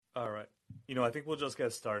All right. I think we'll just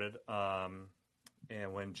get started.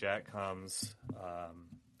 And when Jack comes,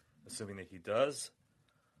 assuming that he does,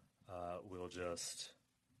 we'll just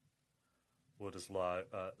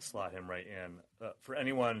slot him right in. For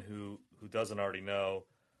anyone who doesn't already know,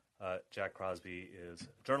 Jack Crosby is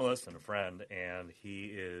a journalist and a friend, and he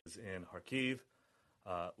is in Kharkiv,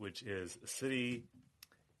 which is a city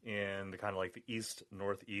in the kind of like the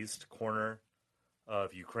east-northeast corner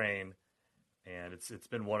of Ukraine, and it's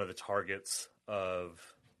been one of the targets of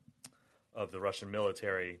the Russian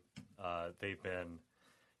military. They've been,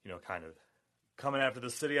 kind of coming after the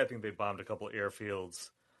city. I think they bombed a couple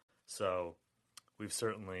airfields, so we've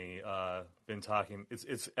certainly been talking.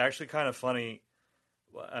 It's actually kind of funny.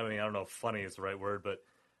 I mean, I don't know if funny is the right word, but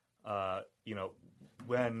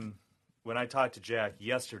when I talked to Jack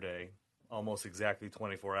yesterday, almost exactly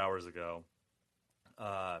 24 hours ago,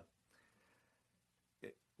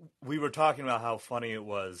 we were talking about how funny it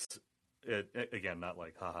was. Again, not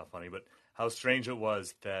like haha funny, but how strange it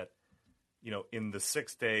was that in the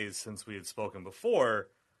 6 days since we had spoken before,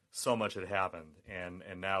 so much had happened, and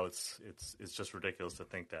now it's just ridiculous to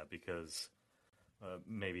think that, because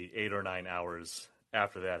maybe 8 or 9 hours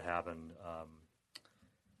after that happened,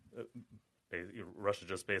 Russia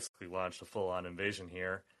just basically launched a full-on invasion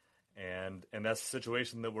here, and that's the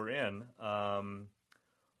situation that we're in,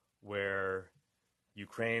 where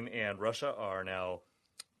Ukraine and Russia are now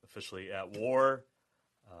officially at war.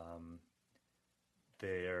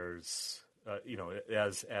 There's,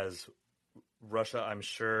 as Russia, I'm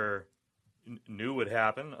sure, knew would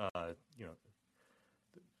happen.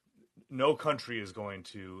 No country is going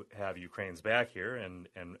to have Ukraine's back here and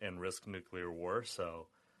risk nuclear war. So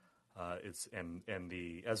as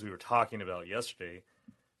we were talking about yesterday,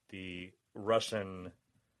 the Russian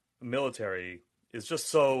military is just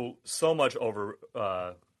so much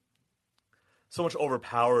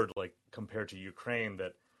overpowered, like, compared to Ukraine,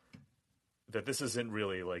 that this isn't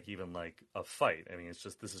really like even like a fight. I mean,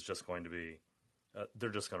 this is just going to be, they're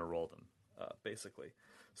just going to roll them, basically.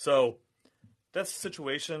 So that's the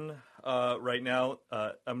situation right now.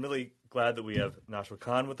 I'm really glad that we have Nashwa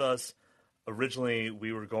Khan with us. Originally,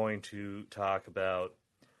 we were going to talk about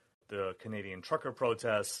the Canadian trucker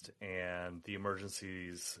protest and the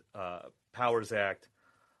Emergencies Powers Act.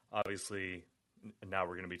 Obviously, now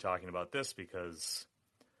we're going to be talking about this because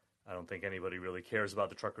I don't think anybody really cares about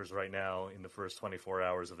the truckers right now in the first 24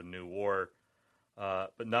 hours of a new war.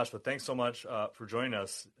 But Nashwa, thanks so much for joining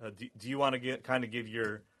us. Do you want to give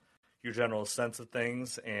your general sense of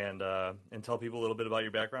things and tell people a little bit about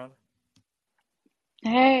your background?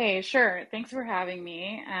 Hey, sure. Thanks for having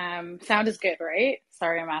me. Sound is good, right?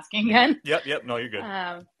 Sorry, I'm asking again. Yep. No, you're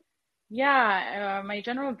good. My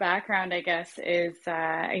general background, I guess, is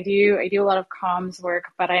I do a lot of comms work,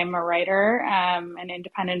 but I'm a writer, an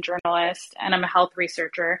independent journalist, and I'm a health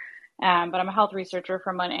researcher. But I'm a health researcher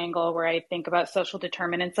from an angle where I think about social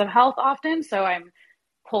determinants of health often. So I'm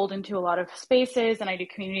pulled into a lot of spaces, and I do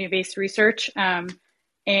community-based research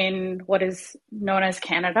in what is known as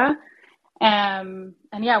Canada.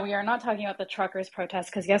 We are not talking about the truckers' protest,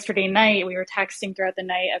 because yesterday night we were texting throughout the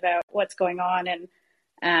night about what's going on, and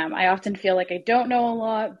I often feel like I don't know a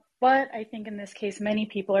lot, but I think in this case many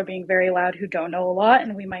people are being very loud who don't know a lot,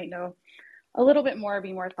 and we might know a little bit more,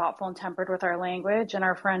 be more thoughtful and tempered with our language. And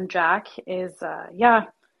our friend Jack is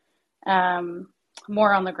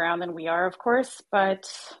more on the ground than we are, of course,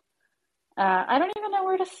 but I don't even know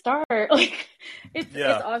where to start. Like it's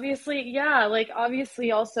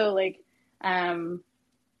obviously also like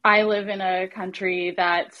I live in a country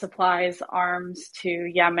that supplies arms to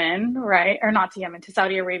Yemen, right? Or not to Yemen, to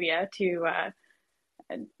Saudi Arabia, to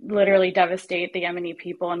literally devastate the Yemeni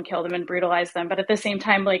people and kill them and brutalize them. But at the same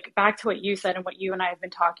time, like back to what you said and what you and I have been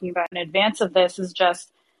talking about in advance of this is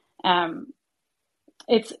just,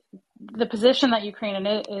 it's the position that Ukraine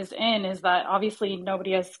is in is that obviously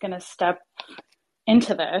nobody is going to step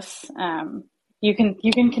into this. You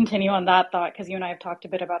can continue on that thought because you and I have talked a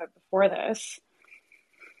bit about it before this.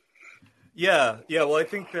 Yeah. Well, I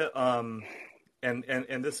think that,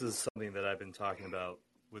 and this is something that I've been talking about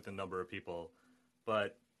with a number of people,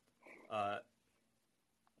 but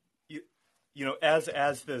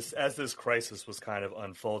as this crisis was kind of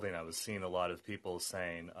unfolding, I was seeing a lot of people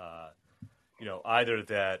saying, either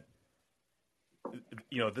that,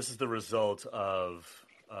 this is the result of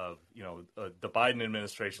the Biden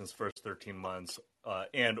administration's first 13 months,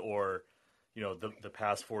 and or the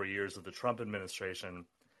past 4 years of the Trump administration.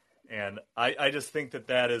 And I just think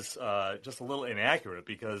that is just a little inaccurate,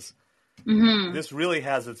 because this really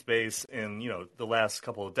has its base in, the last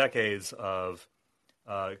couple of decades of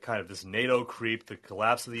kind of this NATO creep, the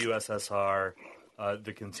collapse of the USSR,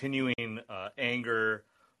 the continuing anger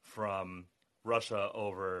from Russia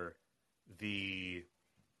over the,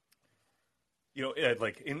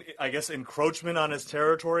 I guess, encroachment on its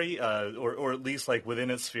territory, or at least like within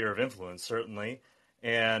its sphere of influence, certainly.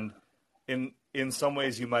 And in some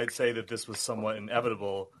ways, you might say that this was somewhat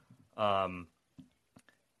inevitable,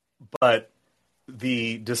 but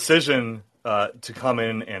the decision to come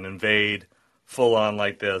in and invade full on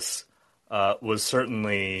like this was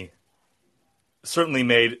certainly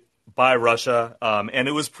made by Russia, and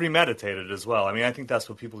it was premeditated as well. I mean, I think that's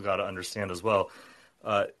what people got to understand as well.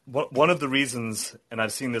 One of the reasons, and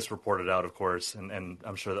I've seen this reported out, of course, and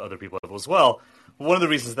I'm sure that other people have as well, but one of the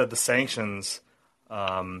reasons that the sanctions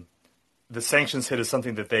hit is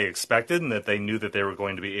something that they expected and that they knew that they were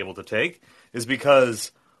going to be able to take is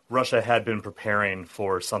because Russia had been preparing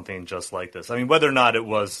for something just like this. I mean, whether or not it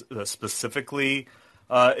was specifically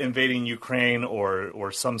invading Ukraine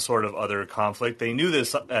or some sort of other conflict, they knew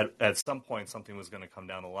this at some point something was going to come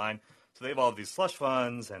down the line. So they have all of these slush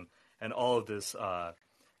funds and all of this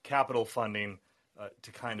capital funding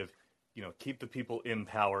to kind of, keep the people in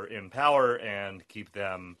power and keep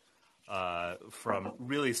them from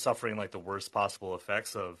really suffering like the worst possible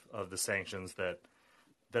effects of the sanctions that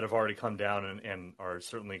have already come down and are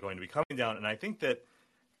certainly going to be coming down. And I think that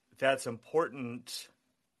that's important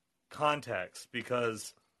context,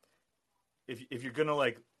 because if you're going to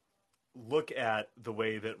like look at the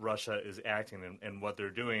way that Russia is acting and what they're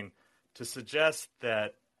doing, to suggest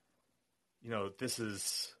that this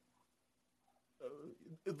is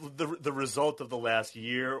the result of the last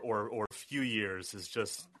year or few years is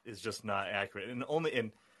just not accurate.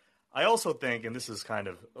 And I also think, and this is kind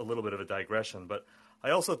of a little bit of a digression, but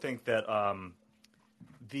I also think that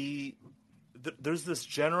there's this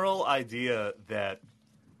general idea that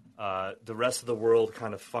the rest of the world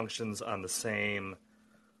kind of functions on the same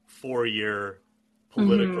 4-year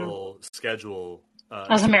political schedule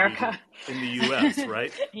as America in the U.S.,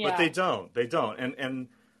 right? Yeah. But they don't. And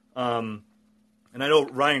I know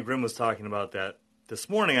Ryan Grimm was talking about that this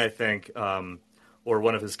morning, I think, or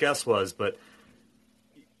one of his guests was, but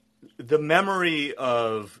the memory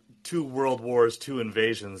of 2 world wars, 2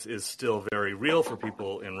 invasions is still very real for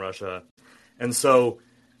people in Russia. And so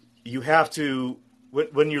you have to,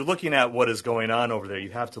 when you're looking at what is going on over there,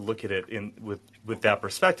 you have to look at it with that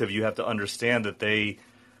perspective. You have to understand that they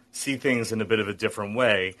see things in a bit of a different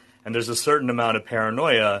way. And there's a certain amount of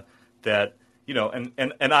paranoia that,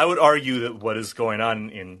 and I would argue that what is going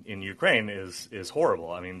on in Ukraine is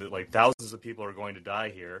horrible. I mean, that, like, thousands of people are going to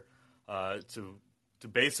die here to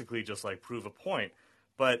basically just like prove a point.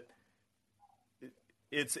 But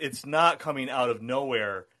it's not coming out of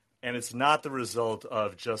nowhere, and it's not the result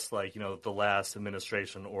of just like the last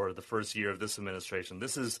administration or the first year of this administration.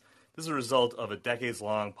 This is a result of a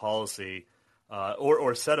decades-long policy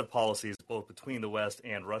or set of policies both between the West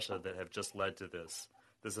and Russia that have just led to this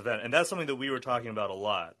event. And that's something that we were talking about a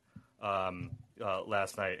lot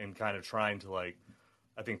last night, and kind of trying to I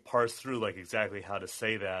think parse through exactly how to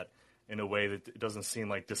say that in a way that doesn't seem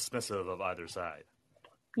dismissive of either side.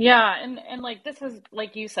 Yeah, and this is,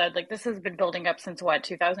 like you said, this has been building up since what,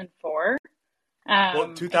 2004?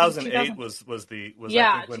 Well, 2008 was I think when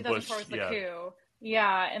 2004 Bush was the coup.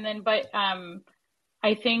 Yeah, and then but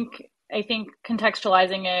I think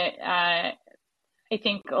contextualizing it, I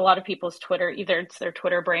think a lot of people's Twitter, either it's their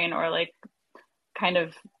Twitter brain or kind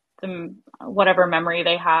of whatever memory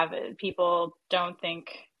they have, people don't think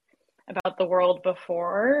about the world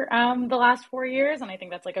before the last 4 years, and I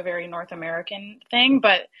think that's a very North American thing.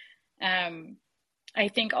 But I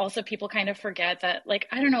think also people kind of forget that,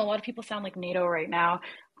 I don't know, a lot of people sound like NATO right now,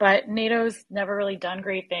 but NATO's never really done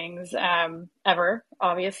great things ever,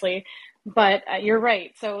 obviously. But you're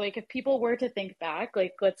right. So if people were to think back,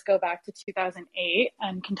 let's go back to 2008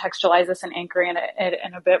 and contextualize this and anchor in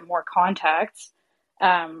a bit more context.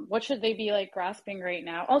 What should they be grasping right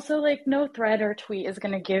now? Also, no thread or tweet is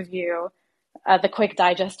going to give you the quick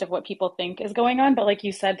digest of what people think is going on. But like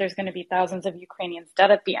you said, there's going to be thousands of Ukrainians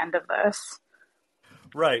dead at the end of this.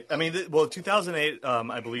 Right. I mean, 2008,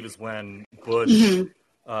 I believe, is when Bush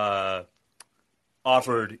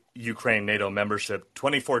offered Ukraine NATO membership.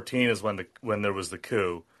 2014 is when there was the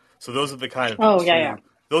coup. So those are the kind of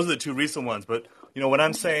those are the 2 recent ones. But when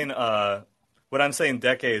I'm saying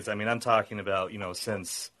decades, I mean I'm talking about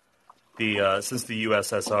since the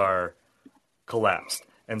USSR collapsed.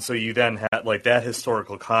 And so you then had that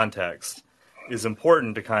historical context is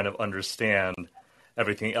important to kind of understand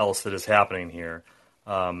everything else that is happening here,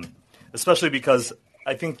 especially because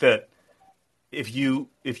I think that if you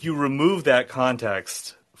remove that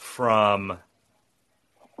context from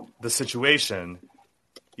the situation,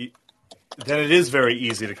 then it is very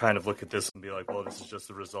easy to kind of look at this and be like, well, this is just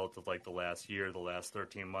the result of like the last year, the last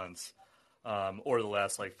 13 months, or the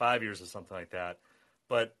last like 5 years or something like that.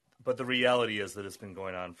 But the reality is that it's been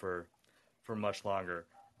going on for much longer.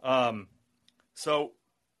 Um, so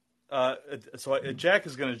Jack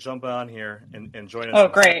is going to jump on here and join us Oh,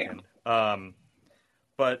 in a great. second.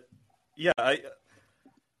 But yeah, I guess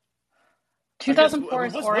I 2004 mean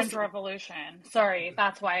is what's Orange Revolution. Sorry,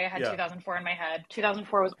 that's why I had yeah. 2004 in my head.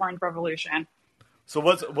 2004 was Orange Revolution. So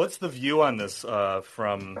what's the view on this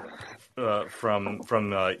from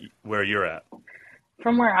where you're at?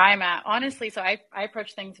 From where I'm at, honestly, so I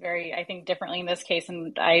approach things very, I think, differently in this case,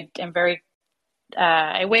 and I am very,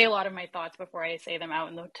 I weigh a lot of my thoughts before I say them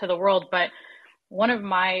out to the world. But one of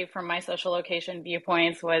from my social location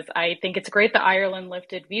viewpoints was I think it's great that Ireland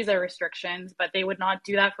lifted visa restrictions, but they would not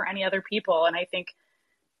do that for any other people. And I think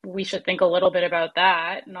we should think a little bit about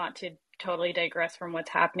that, not to totally digress from what's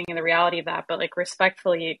happening in the reality of that, but like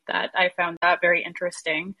respectfully, that I found that very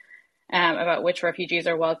interesting about which refugees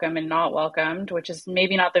are welcome and not welcomed, which is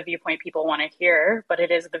maybe not the viewpoint people want to hear, but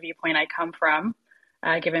it is the viewpoint I come from,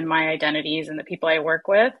 given my identities and the people I work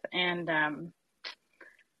with. And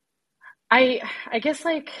I guess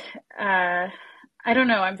I don't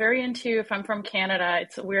know. I'm very into, if I'm from Canada,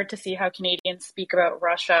 it's weird to see how Canadians speak about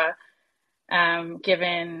Russia,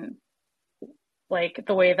 given like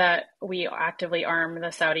the way that we actively arm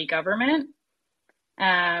the Saudi government.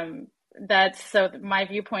 Um, that's so my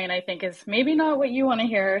viewpoint, I think, is maybe not what you want to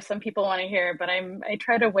hear, some people want to hear, but I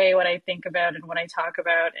try to weigh what I think about and what I talk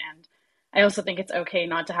about. And I also think it's okay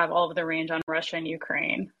not to have all of the range on Russia and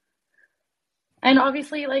Ukraine. And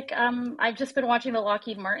obviously, I've just been watching the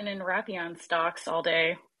Lockheed Martin and Raytheon stocks all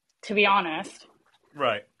day, to be honest.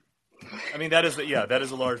 Right. I mean that is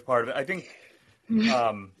a large part of it. I think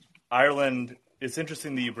Ireland. It's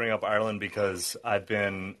interesting that you bring up Ireland because I've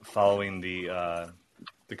been following the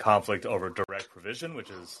conflict over direct provision, which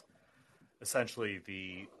is essentially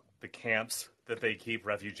the camps that they keep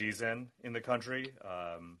refugees in the country,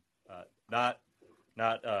 not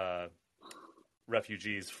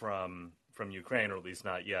refugees from Ukraine, or at least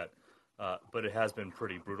not yet, but it has been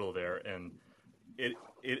pretty brutal there, and it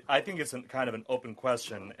I think it's kind of an open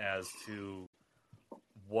question as to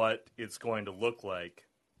what it's going to look like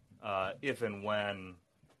if and when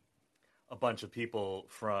a bunch of people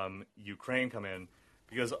from Ukraine come in,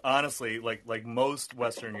 because honestly, like most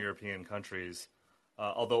Western European countries,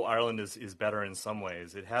 although Ireland is better in some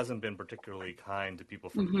ways, it hasn't been particularly kind to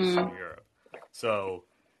people from Eastern Europe. So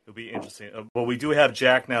it'll be interesting. Well, we do have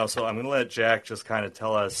Jack now, so I'm going to let Jack just kind of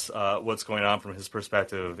tell us what's going on from his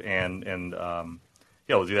perspective, and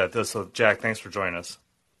yeah, we'll do that. So Jack, thanks for joining us.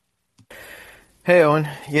 Hey, Owen.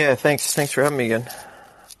 Yeah, thanks for having me again.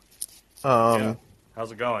 Yeah.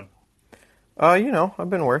 How's it going? I've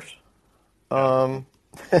been worse.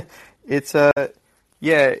 It's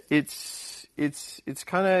yeah, it's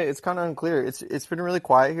kind of unclear. It's been really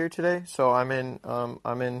quiet here today. So I'm in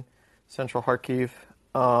central Kharkiv,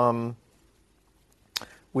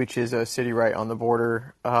 which is a city right on the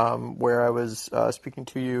border, where I was speaking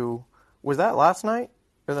to you. Was that last night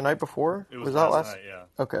or the night before? It was that last night, yeah.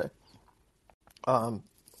 Okay. I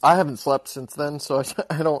haven't slept since then, so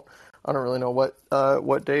I don't really know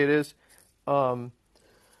what day it is. Yeah,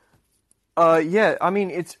 I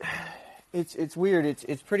mean it's weird.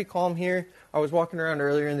 It's pretty calm here. I was walking around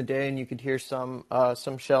earlier in the day, and you could hear some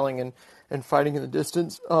shelling and fighting in the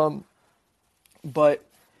distance. But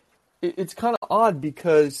it's kind of odd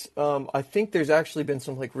because I think there's actually been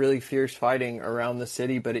some like really fierce fighting around the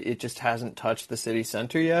city, but it just hasn't touched the city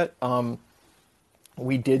center yet.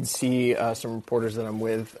 We did see some reporters that I'm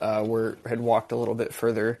with had walked a little bit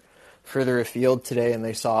further afield today, and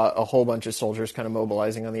they saw a whole bunch of soldiers kind of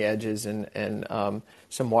mobilizing on the edges, and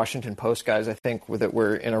some Washington Post guys, I think, that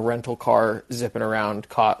were in a rental car zipping around,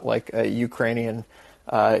 caught like a Ukrainian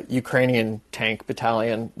tank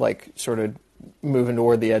battalion, like sort of moving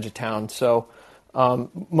toward the edge of town. So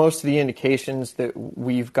most of the indications that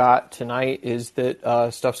we've got tonight is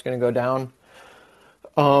that stuff's going to go down.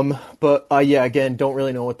 But yeah, again, don't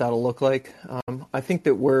really know what that'll look like. I think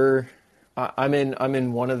that I'm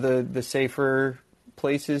in one of the safer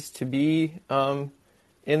places to be in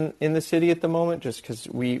the city at the moment, just because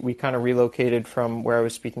we kind of relocated from where I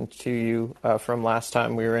was speaking to you from last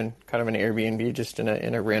time. We were in kind of an Airbnb just in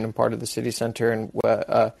a random part of the city center, and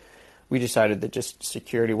we decided that just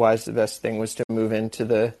security wise, the best thing was to move into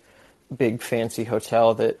the big fancy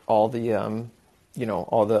hotel that all the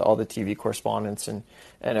all the TV correspondents and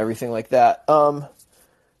everything like that are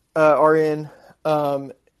in.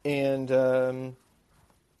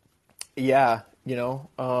 Yeah,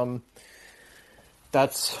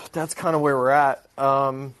 that's kind of where we're at.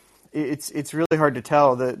 It's really hard to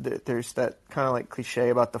tell. That there's that kind of like cliche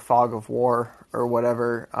about the fog of war or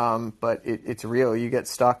whatever, but it's real. You get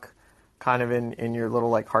stuck kind of in your little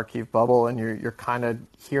like Kharkiv bubble, and you're kind of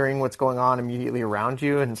hearing what's going on immediately around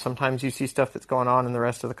you, and sometimes you see stuff that's going on in the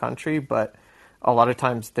rest of the country, but a lot of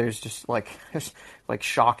times there's just like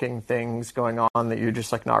shocking things going on that you're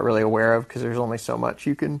just like not really aware of because there's only so much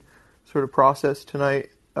you can sort of process tonight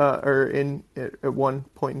at one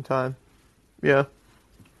point in time. Yeah.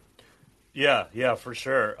 Yeah, for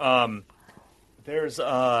sure. There's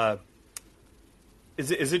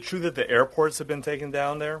is it true that the airports have been taken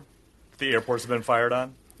down there? The airports have been fired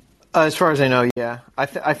on? As far as I know, yeah.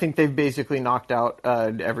 I think they've basically knocked out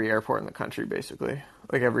every airport in the country, basically,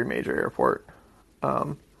 like every major airport.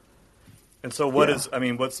 And so what's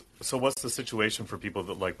the situation for people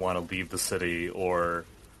that like want to leave the city or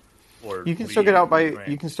you can still get out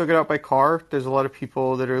by car. There's a lot of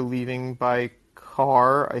people that are leaving by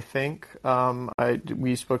car, I think.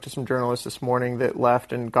 We spoke to some journalists this morning that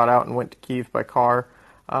left and got out and went to Kyiv by car.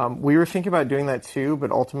 We were thinking about doing that too,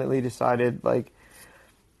 but ultimately decided like,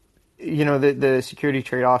 you know, the security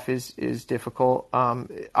trade-off is difficult. I'm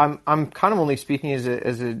kind of only speaking as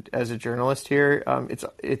a journalist here.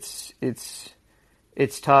 It's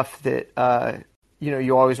tough that you know,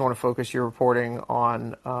 you always want to focus your reporting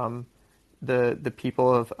on the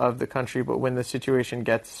people of the country, but when the situation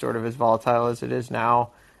gets sort of as volatile as it is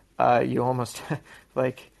now, you almost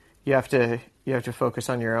like you have to focus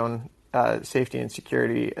on your own safety and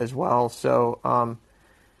security as well. So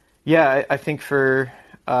yeah, I think for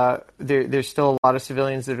there's still a lot of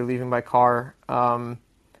civilians that are leaving by car.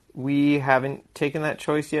 We haven't taken that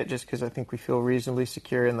choice yet, just because I think we feel reasonably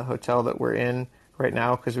secure in the hotel that we're in right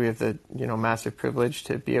now, because we have the massive privilege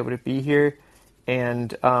to be able to be here,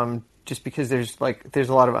 and just because there's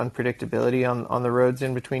a lot of unpredictability on the roads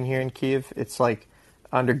in between here and Kyiv. It's like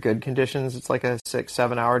under good conditions, it's like a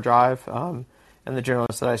 6-7 hour drive. And the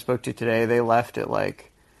journalists that I spoke to today, they left at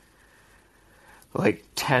like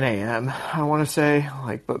 10 a.m. I want to say,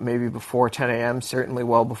 but maybe before 10 a.m. Certainly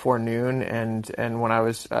well before noon. And when I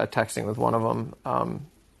was texting with one of them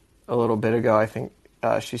a little bit ago, I think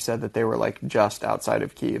she said that they were like just outside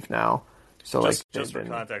of Kyiv now. So just for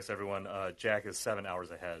context, everyone, Jack is 7 hours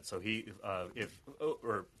ahead. So he,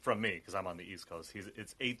 or from me, because I'm on the East Coast,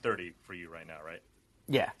 it's 8:30 for you right now, right?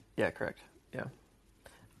 Yeah, correct. Yeah.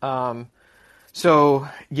 So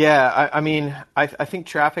yeah, I mean, I think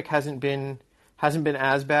traffic hasn't been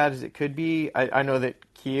as bad as it could be. I know that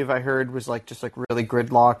Kyiv, I heard, was just really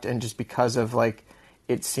gridlocked, and just because of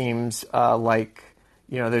it seems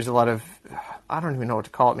there's a lot of, I don't even know what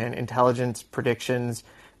to call it, man, intelligence predictions.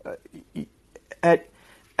 At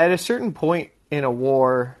a certain point in a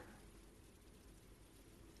war,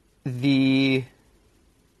 the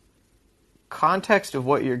context of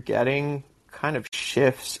what you're getting kind of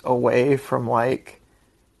shifts away from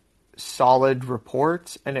solid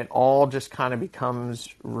reports, and it all just kind of becomes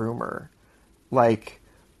rumor. I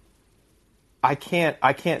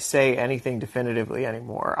can't say anything definitively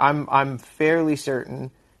anymore. I'm fairly certain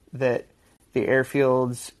that the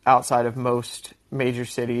airfields outside of most major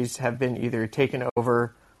cities have been either taken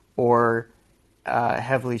over or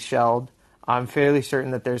heavily shelled. I'm fairly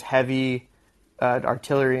certain that there's heavy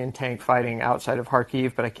artillery and tank fighting outside of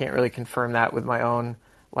Kharkiv, but I can't really confirm that with my own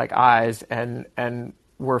eyes. And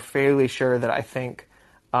we're fairly sure that I think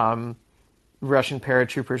Russian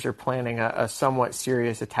paratroopers are planning a somewhat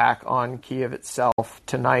serious attack on Kyiv itself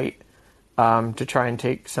tonight to try and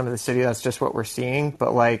take some of the city. That's just what we're seeing.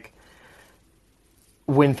 But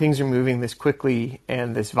when things are moving this quickly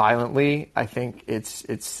and this violently, I think it's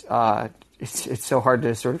so hard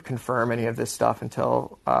to sort of confirm any of this stuff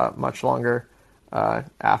until much longer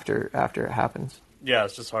after it happens. Yeah,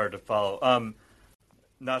 it's just hard to follow.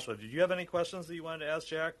 Nashwa, did you have any questions that you wanted to ask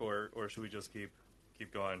Jack, or should we just keep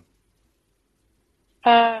going?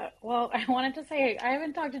 Well, I wanted to say I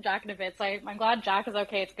haven't talked to Jack in a bit, so I'm glad Jack is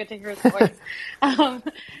okay. It's good to hear his voice.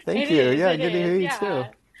 Thank you. Yeah, good to hear you too.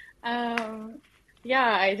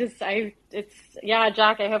 Yeah,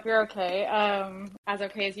 Jack, I hope you're okay. As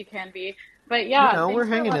okay as you can be. But yeah, we're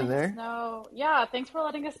hanging in there. Thanks for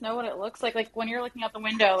letting us know what it looks like. When you're looking out the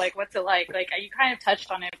window, what's it like? You kind of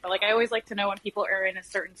touched on it, but I always like to know when people are in a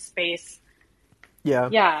certain space. Yeah.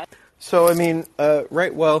 Yeah. So I mean,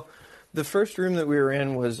 well, the first room that we were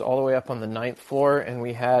in was all the way up on the 9th floor, and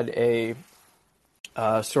we had a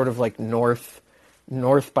sort of north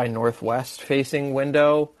by northwest facing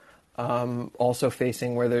window, also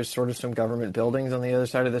facing where there's sort of some government buildings on the other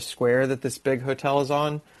side of the square that this big hotel is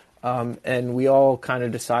on. And we all kind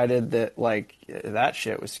of decided that that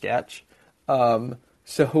shit was sketch.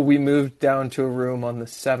 So we moved down to a room on the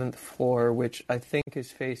seventh floor, which I think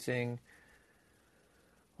is facing.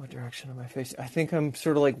 What direction am I facing? I think I'm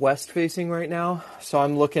sort of like west facing right now. So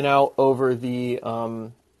I'm looking out over the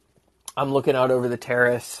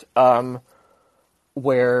terrace,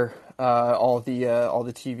 where all the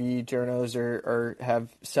TV journos are have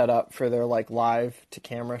set up for their like live to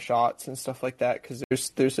camera shots and stuff like that, because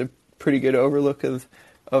there's a pretty good overlook of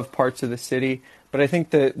parts of the city. But I think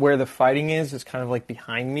that where the fighting is kind of like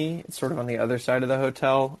behind me. It's sort of on the other side of the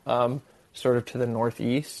hotel, sort of to the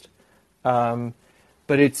northeast.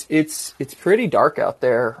 But it's pretty dark out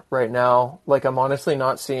there right now. Like, I'm honestly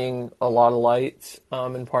not seeing a lot of lights,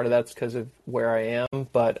 and part of that's because of where I am.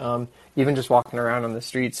 But even just walking around on the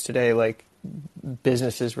streets today, like,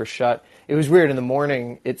 businesses were shut. It was weird. In the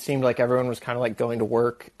morning, it seemed like everyone was kind of like going to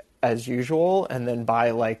work as usual, and then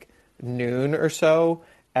by like noon or so,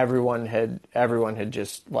 everyone had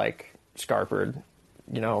just like scarpered.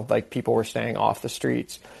 Like, people were staying off the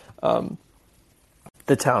streets.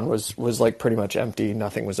 The town was like pretty much empty.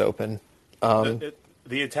 Nothing was open. The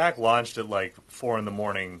attack launched at like 4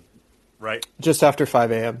 a.m, right? Just after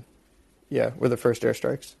 5 a.m. Yeah, were the first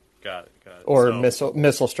airstrikes. Got it. Or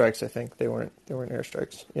missile strikes. I think they weren't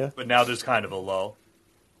airstrikes. Yeah. But now there's kind of a lull.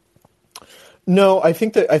 No, I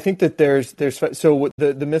think that there's so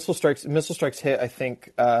the missile strikes hit, I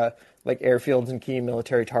think, like airfields and key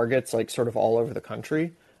military targets, like sort of all over the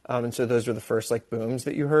country. And so those were the first like booms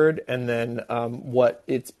that you heard. And then what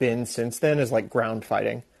it's been since then is like ground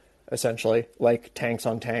fighting, essentially, like tanks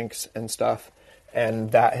on tanks and stuff.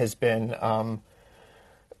 And that has been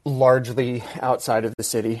largely outside of the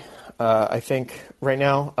city. I think right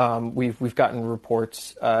now we've gotten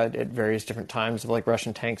reports at various different times of like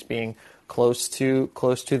Russian tanks being close to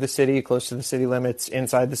the city limits,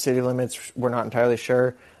 inside the city limits. We're not entirely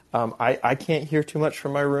sure. I can't hear too much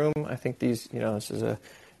from my room. I think this is a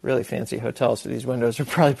really fancy hotel, so these windows are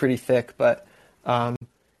probably pretty thick. But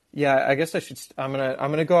yeah, I guess I'm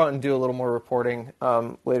gonna go out and do a little more reporting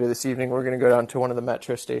later this evening. We're gonna go down to one of the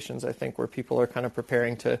metro stations, I think, where people are kind of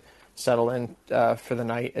preparing to settle in for the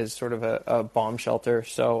night as sort of a bomb shelter.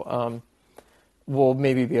 So we'll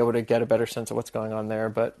maybe be able to get a better sense of what's going on there.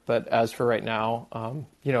 But as for right now,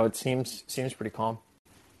 it seems pretty calm.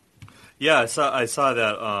 Yeah, I saw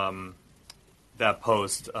that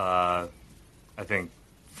post. I think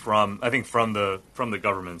from the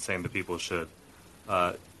government saying that people should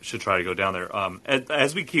try to go down there.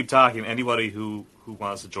 As we keep talking, anybody who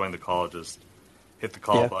wants to join the call, just hit the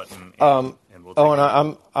call button. And we'll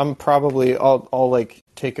take I'm probably I'll like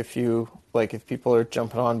take a few, like, if people are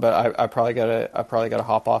jumping on, but I probably gotta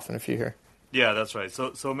hop off in a few here. Yeah, that's right.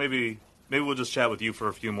 So maybe we'll just chat with you for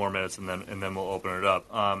a few more minutes, and then we'll open it up.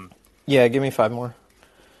 Yeah, give me 5 more.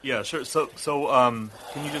 Yeah, sure. So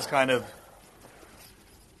can you just kind of,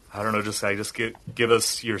 I don't know, just give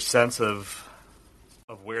us your sense of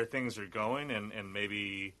where things are going, and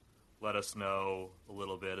maybe let us know a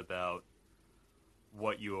little bit about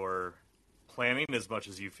what you're planning, as much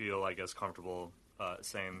as you feel, I guess, comfortable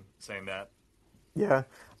saying that. Yeah.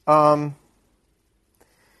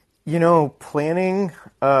 Planning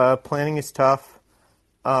is tough.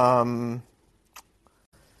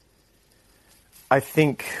 I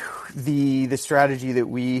think the strategy that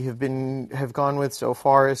we have gone with so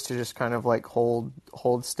far is to just kind of like hold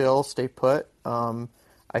still, stay put.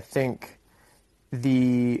 I think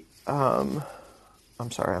I'm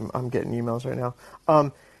sorry, I'm getting emails right now.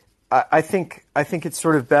 I think it's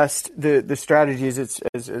sort of best, the strategies,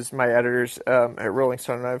 as my editors at Rolling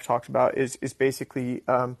Stone and I have talked about, is basically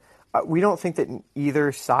we don't think that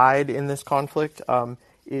either side in this conflict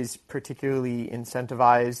is particularly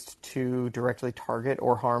incentivized to directly target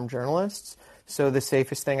or harm journalists. So the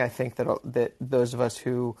safest thing, I think, that those of us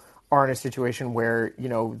who are in a situation where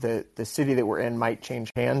the city that we're in might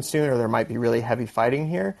change hands soon, or there might be really heavy fighting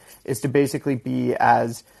here, is to basically be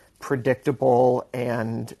as predictable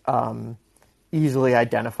and easily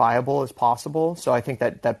identifiable as possible. So I think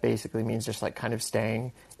that basically means just like kind of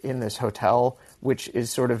staying in this hotel, which is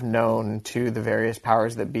sort of known to the various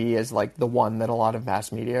powers that be as like the one that a lot of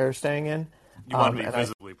mass media are staying in. You want to be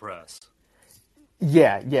visibly pressed.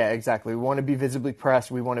 Yeah, exactly. We want to be visibly pressed.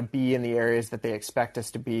 We want to be in the areas that they expect us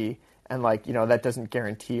to be. And that doesn't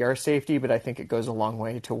guarantee our safety, but I think it goes a long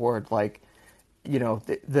way toward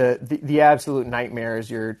the absolute nightmare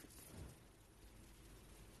is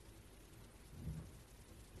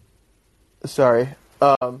Sorry.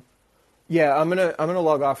 Yeah, I'm gonna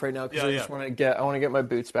log off right now because I just want to get my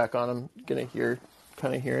boots back on. I'm gonna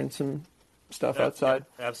hearing some stuff outside.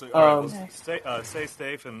 Yeah, absolutely. All right, well, stay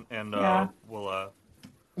safe, and we'll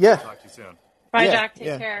yeah, talk to you soon. Bye, Yeah, Jack. Take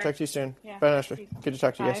yeah. care. Talk to you soon. Yeah. Bye, Nashwa. Good to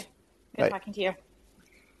talk to you guys. Bye. Good Bye. talking to you.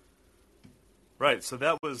 Right. So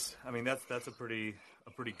that was, I mean, that's a pretty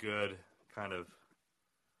good kind of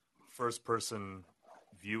first person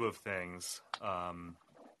view of things. At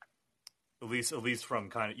least from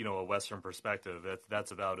kind of, you know, a Western perspective.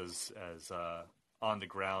 That's about as on the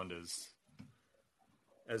ground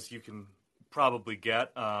as you can probably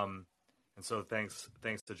get. And so thanks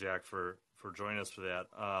to Jack for joining us for that.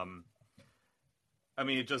 I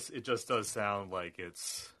mean, it just does sound like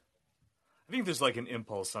it's. I think there's like an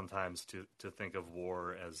impulse sometimes to think of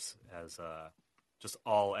war as just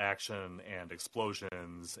all action and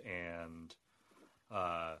explosions and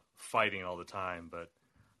fighting all the time. But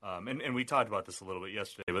and we talked about this a little bit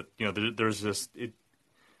yesterday. But you know, there's just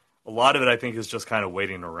a lot of it. I think is just kind of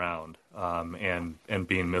waiting around and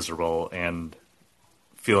being miserable and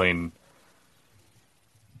feeling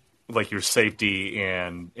like your safety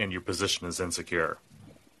and your position is insecure.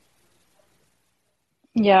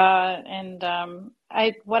 Yeah, and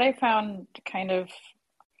what I found kind of,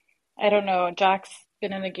 I don't know, Jack's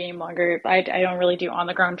been in the game longer. I don't really do on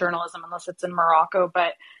the ground journalism unless it's in Morocco,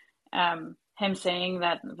 but him saying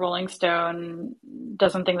that Rolling Stone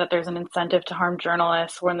doesn't think that there's an incentive to harm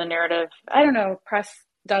journalists when the narrative, I don't know, press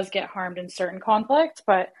does get harmed in certain conflicts,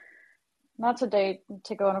 but not today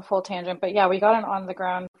to go on a full tangent. But yeah, we got an on the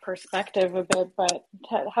ground perspective a bit. But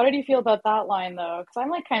how did you feel about that line though? Because I'm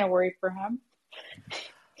like kind of worried for him.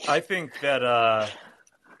 I think that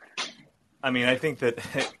I think that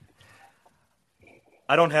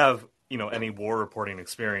I don't have, you know, any war reporting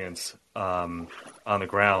experience on the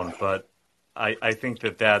ground, but I think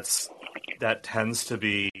that tends to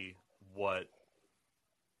be what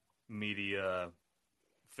media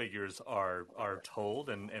figures are told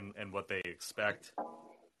and what they expect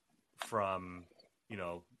from, you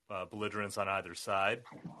know, belligerents on either side.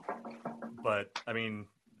 But I mean,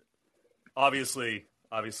 obviously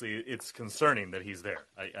it's concerning that he's there.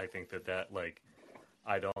 I think that like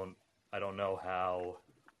I don't know how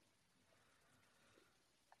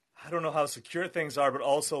secure things are, but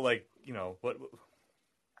also like, you know, what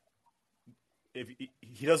if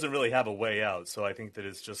he doesn't really have a way out. So I think that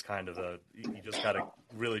it's just kind of you just got to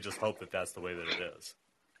really just hope that that's the way that it is.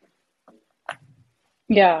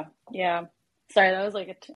 Yeah, yeah. Sorry, that was like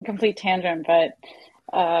a complete tangent, but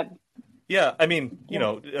yeah, I mean, you yeah.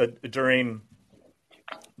 know, during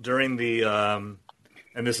the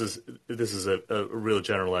and this is a real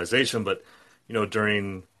generalization, but you know,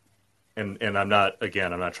 during and I'm not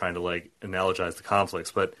trying to like analogize the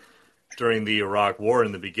conflicts, but during the Iraq War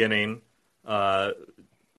in the beginning,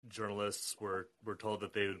 journalists were told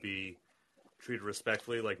that they would be treated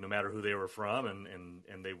respectfully, like no matter who they were from, and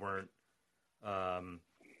they weren't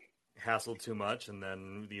hassled too much. And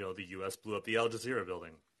then, you know, the U.S. blew up the Al Jazeera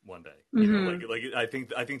building one day. You know, like I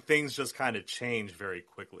think things just kind of change very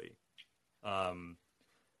quickly. And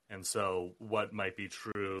so what might be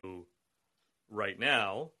true right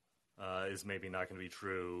now is maybe not going to be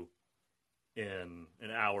true in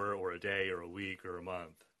an hour or a day or a week or a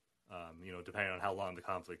month. You know, depending on how long the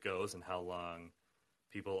conflict goes and how long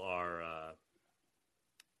people are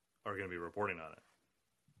going to be reporting on it.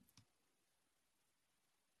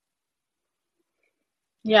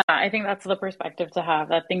 Yeah, I think that's the perspective to have,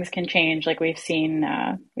 that things can change. Like we've seen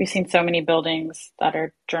so many buildings that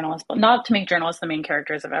are journalists, but not to make journalists the main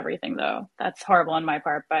characters of everything, though. That's horrible on my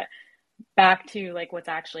part. But back to like what's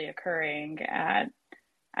actually occurring,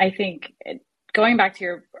 I think going back to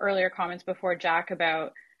your earlier comments before, Jack,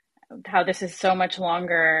 about how this is so much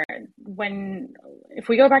longer. If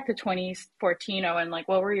we go back to 2014, and like,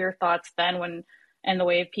 what were your thoughts then when and the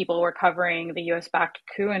way people were covering the U.S. backed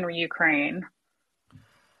coup in Ukraine?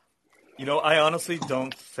 You know, I honestly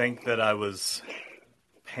don't think that I was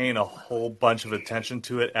paying a whole bunch of attention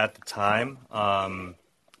to it at the time.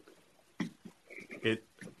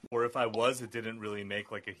 Or if I was, it didn't really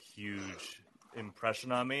make like a huge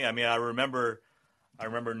impression on me. I mean, I remember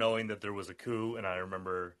knowing that there was a coup, and I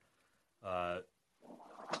remember. I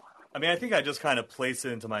mean, I think I just kind of placed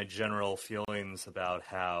it into my general feelings about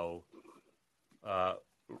how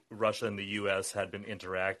Russia and the U.S. had been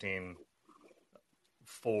interacting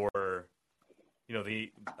for, you know,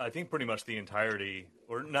 I think pretty much the entirety,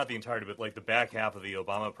 or not the entirety, but like the back half of the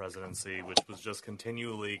Obama presidency, which was just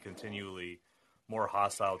continually more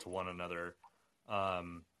hostile to one another,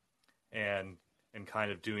 and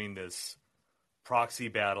kind of doing this proxy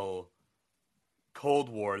battle Cold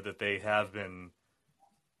War that they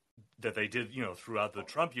did, you know, throughout the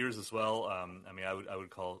Trump years as well. I mean, I would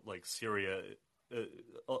call like Syria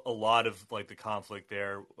a lot of like the conflict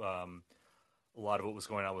there. A lot of what was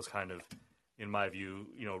going on was kind of in my view,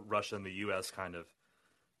 Russia and the U.S. kind of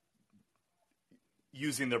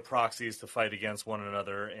using their proxies to fight against one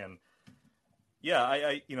another. And yeah,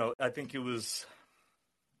 I think it was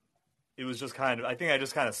just kind of, I think I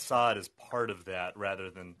just kind of saw it as part of that rather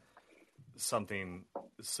than something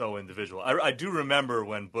so individual. I do remember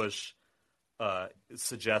when Bush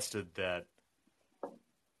suggested that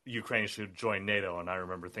Ukraine should join NATO, and I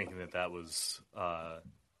remember thinking that was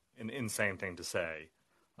an insane thing to say.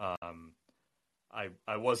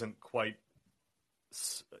 I wasn't quite.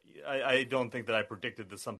 I don't think that I predicted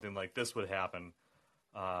that something like this would happen,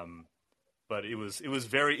 but it was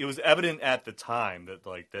evident at the time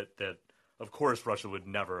that of course Russia would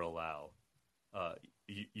never allow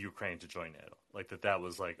Ukraine to join NATO, that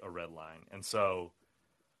was like a red line, and so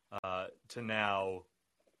to now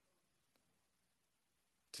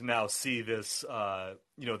see this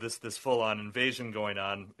this full on invasion going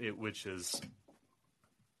on, which is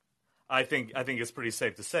I think it's pretty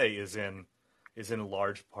safe to say is in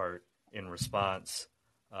large part in response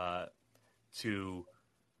to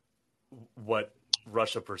what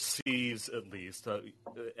Russia perceives, at least,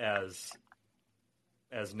 as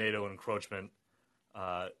NATO encroachment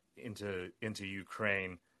into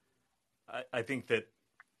Ukraine. I think that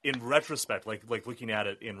in retrospect, like looking at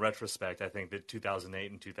it in retrospect, I think that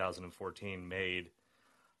 2008 and 2014 made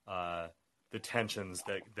the tensions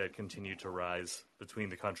that continue to rise between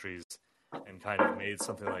the countries and kind of made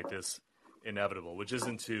something like this inevitable, which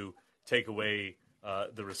isn't to take away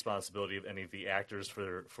the responsibility of any of the actors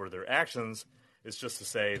for their actions. It's just to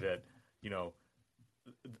say that,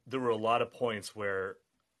 there were a lot of points where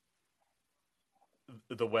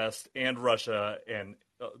the West and Russia and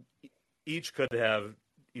each could have,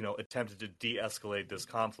 attempted to de-escalate this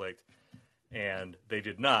conflict, and they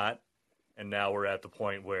did not. And now we're at the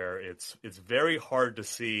point where it's very hard to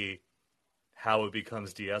see how it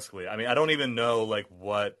becomes de-escalated. I mean, I don't even know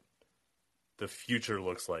what the future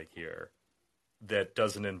looks like here that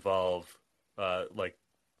doesn't involve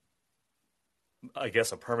I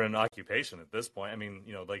guess a permanent occupation at this point. I mean,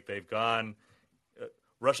 they've gone,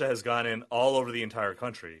 Russia has gone in all over the entire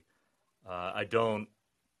country. I don't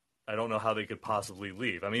know how they could possibly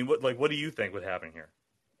leave. I mean, what do you think would happen here?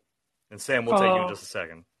 And Sam, we'll take you in just a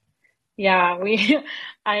second. Yeah,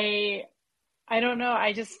 I don't know.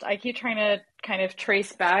 I keep trying to kind of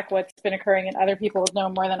trace back what's been occurring, and other people know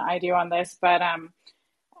more than I do on this. But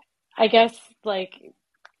I guess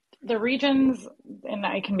the regions, and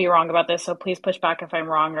I can be wrong about this, so please push back if I'm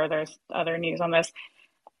wrong or there's other news on this.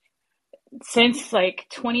 Since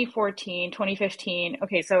 2014, 2015,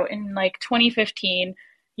 okay, so in 2015,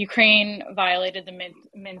 Ukraine violated the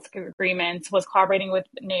Minsk agreements, was collaborating with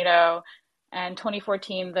NATO, and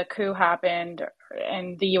 2014, the coup happened,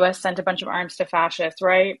 and the U.S. sent a bunch of arms to fascists,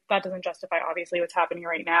 right? That doesn't justify, obviously, what's happening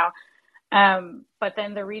right now. But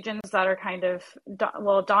then the regions that are kind of,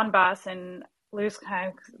 Donbass and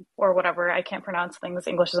Luhansk, or whatever, I can't pronounce things,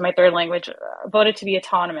 English is my third language, voted to be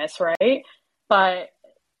autonomous, right? But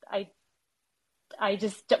I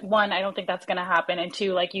just, one, I don't think that's going to happen. And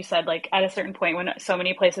two, like you said, at a certain point when so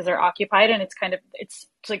many places are occupied and it's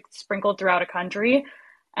sprinkled throughout a country,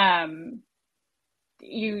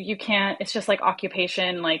 you can't, it's just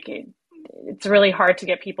occupation, it's really hard to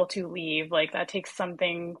get people to leave. That takes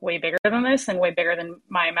something way bigger than this and way bigger than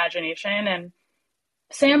my imagination. And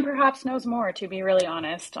Sam perhaps knows more, to be really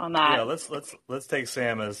honest on that. Yeah, let's take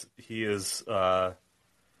Sam, as he is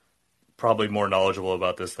probably more knowledgeable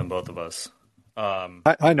about this than both of us. Hi,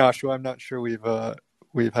 Nashwa. I'm not sure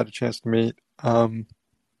we've had a chance to meet.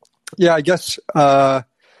 Yeah, I guess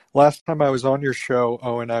last time I was on your show,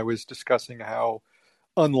 Owen, I was discussing how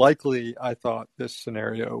unlikely I thought this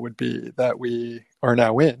scenario would be that we are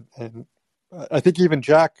now in. And I think even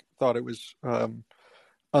Jack thought it was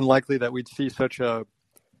unlikely that we'd see such a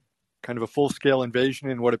kind of a full-scale invasion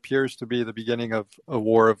in what appears to be the beginning of a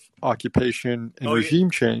war of occupation and regime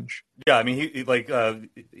change. Yeah, I mean,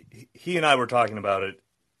 he and I were talking about it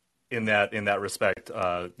in that respect.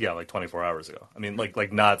 24 hours ago. I mean,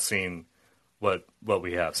 not seeing what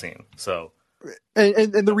we have seen. So,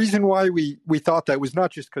 and the reason why we thought that was not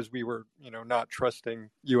just because we were not trusting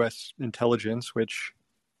U.S. intelligence, which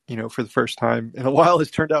for the first time in a while has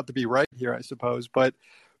turned out to be right here, I suppose, but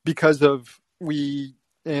because of we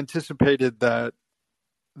anticipated that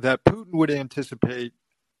Putin would anticipate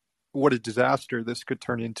what a disaster this could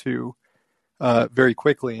turn into very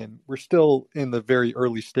quickly. And we're still in the very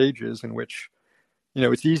early stages in which,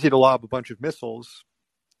 it's easy to lob a bunch of missiles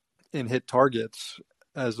and hit targets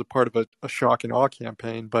as a part of a shock and awe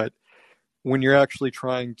campaign. But when you're actually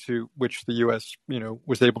trying to, which the U.S.,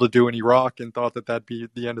 was able to do in Iraq and thought that that'd be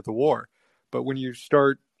the end of the war. But when you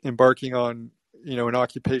start embarking on, an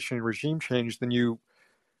occupation and regime change, then you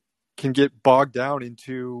can get bogged down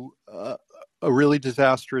into a really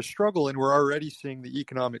disastrous struggle. And we're already seeing the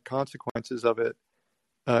economic consequences of it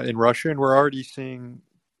in Russia, and we're already seeing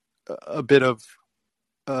a bit of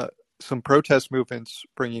some protest movements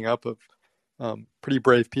bringing up of pretty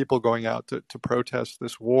brave people going out to protest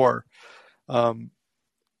this war.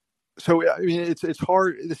 So I mean, it's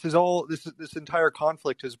hard. This entire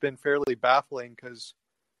conflict has been fairly baffling because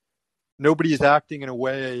nobody is acting in a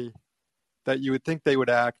way that you would think they would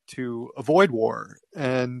act to avoid war.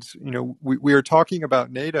 And we are talking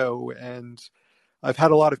about NATO, and I've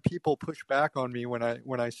had a lot of people push back on me when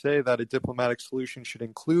I say that a diplomatic solution should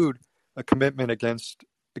include a commitment against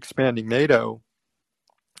expanding NATO,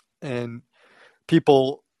 and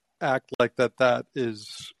people act like that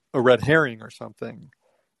is a red herring or something,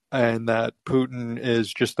 and that Putin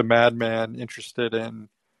is just a madman interested in,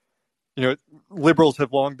 liberals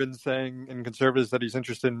have long been saying, and conservatives, that he's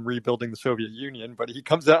interested in rebuilding the Soviet Union, but he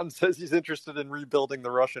comes out and says he's interested in rebuilding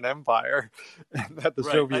the Russian Empire, and that the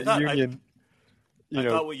Soviet Union. I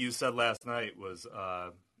thought what you said last night was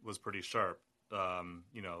pretty sharp.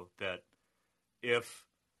 That if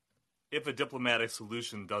a diplomatic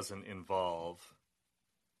solution doesn't involve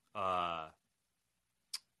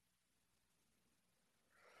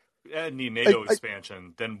any NATO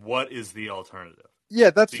expansion, then what is the alternative? Yeah,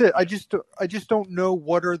 that's it. I just don't know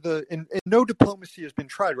what are and no diplomacy has been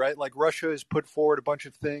tried, right? Like Russia has put forward a bunch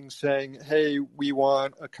of things saying, hey, we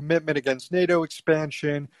want a commitment against NATO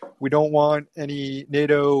expansion. We don't want any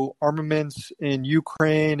NATO armaments in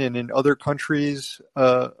Ukraine and in other countries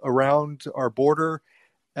around our border.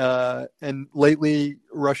 And lately,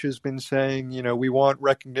 Russia's been saying, we want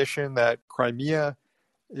recognition that Crimea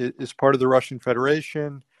is part of the Russian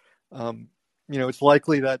Federation. It's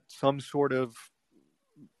likely that some sort of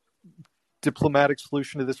diplomatic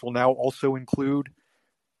solution to this will now also include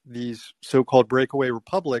these so-called breakaway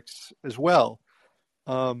republics as well.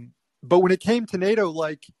 But when it came to NATO,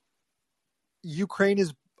 like, Ukraine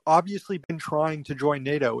has obviously been trying to join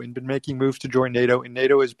NATO and been making moves to join NATO, and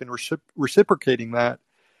NATO has been reciprocating that.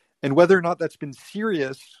 And whether or not that's been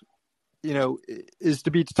serious, is to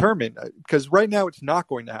be determined, because right now it's not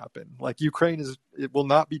going to happen. Like, it will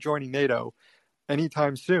not be joining NATO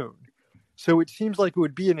anytime soon. So it seems like it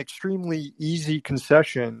would be an extremely easy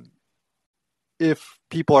concession if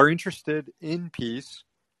people are interested in peace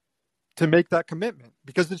to make that commitment,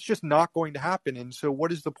 because it's just not going to happen. And so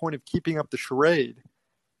what is the point of keeping up the charade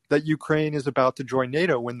that Ukraine is about to join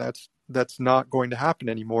NATO when that's not going to happen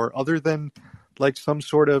anymore, other than like some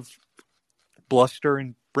sort of bluster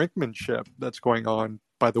and brinkmanship that's going on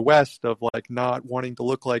by the West of like not wanting to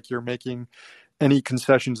look like you're making any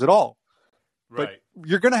concessions at all. Right. But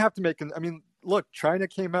you're going to have to make look, China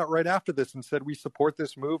came out right after this and said we support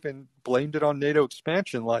this move and blamed it on NATO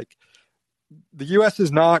expansion. Like, the U.S.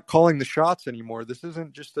 is not calling the shots anymore. This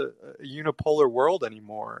isn't just a unipolar world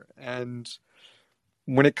anymore. And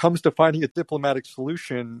when it comes to finding a diplomatic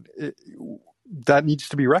solution, that needs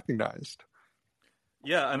to be recognized.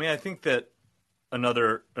 Yeah, I mean, I think that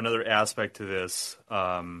another aspect to this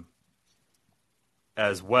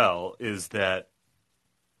as well is that,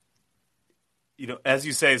 as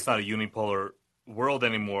you say, it's not a unipolar world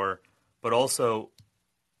anymore, but also,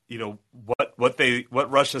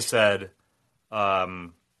 what Russia said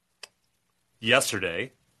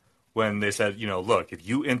yesterday when they said, look, if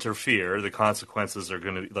you interfere, the consequences are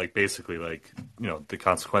going to be basically the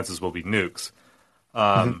consequences will be nukes.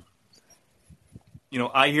 I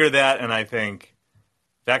hear that and I think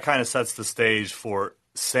that kind of sets the stage for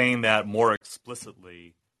saying that more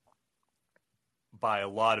explicitly by a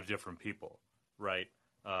lot of different people. Right.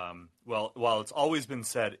 Well, while it's always been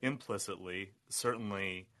said implicitly,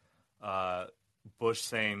 certainly Bush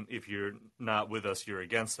saying if you're not with us, you're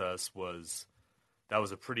against us was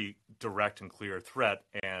a pretty direct and clear threat.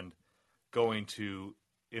 And going to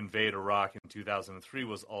invade Iraq in 2003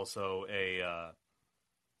 was also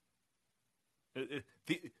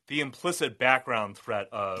the implicit background threat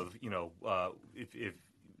of if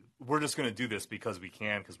we're just going to do this because we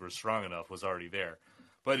can, because we're strong enough, was already there.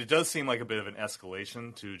 But it does seem like a bit of an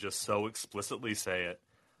escalation to just so explicitly say it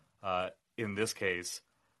in this case.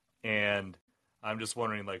 And I'm just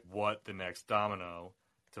wondering, what the next domino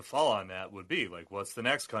to fall on that would be. What's the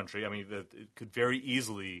next country? I mean, it could very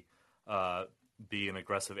easily be an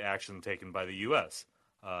aggressive action taken by the U.S.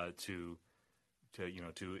 to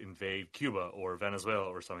invade Cuba or Venezuela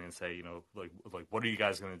or something and say, what are you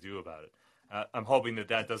guys going to do about it? I'm hoping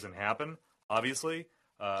that doesn't happen, obviously,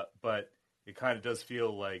 but it kind of does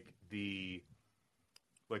feel like the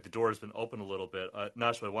door has been opened a little bit.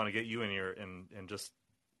 Nashwa, I want to get you in here and just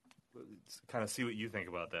kind of see what you think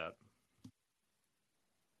about that.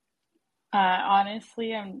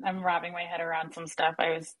 Honestly, I'm wrapping my head around some stuff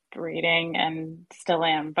I was reading and still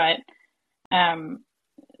am, but um,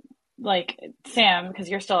 like Sam, because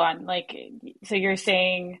you're still on, like, so you're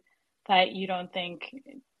saying that you don't think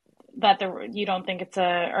that you don't think it's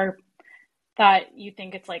or that you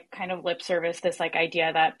think it's like kind of lip service, this like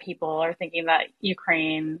idea that people are thinking that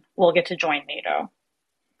Ukraine will get to join NATO.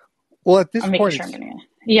 Well, at this I'm making point, sure I'm it's getting it.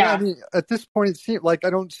 yeah. I Yeah. mean, at this point, it seems like I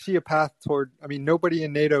don't see a path toward. I mean, nobody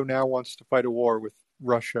in NATO now wants to fight a war with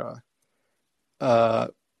Russia uh,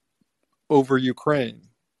 over Ukraine.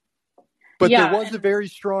 But there Yeah. was a And very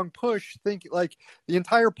strong push. Think like the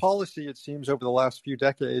entire policy, it seems, over the last few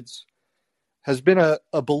decades has been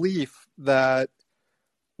a belief that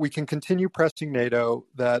we can continue pressing NATO,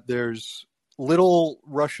 that there's little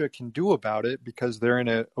Russia can do about it because they're in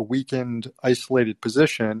a weakened, isolated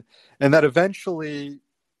position, and that eventually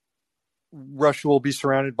Russia will be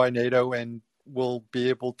surrounded by NATO and will be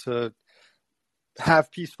able to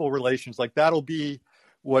have peaceful relations. Like that'll be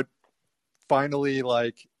what finally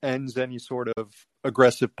like ends any sort of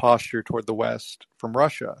aggressive posture toward the West from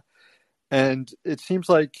Russia. And it seems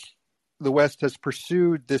like the West has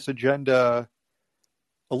pursued this agenda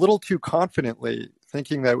a little too confidently,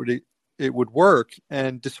 thinking that it would work.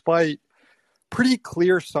 And despite pretty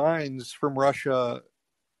clear signs from Russia,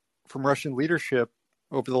 from Russian leadership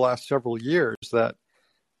over the last several years, that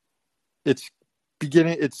it's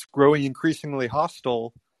growing increasingly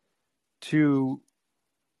hostile to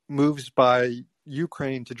moves by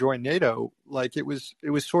Ukraine to join NATO. Like it was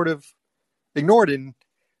sort of ignored. And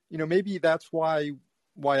maybe that's why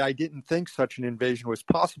I didn't think such an invasion was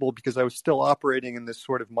possible, because I was still operating in this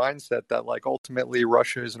sort of mindset that like ultimately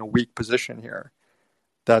Russia is in a weak position here,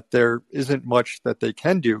 that there isn't much that they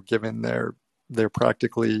can do given they're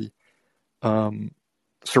practically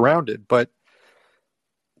surrounded. But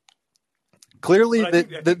clearly,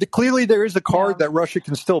 clearly there is a card yeah. that Russia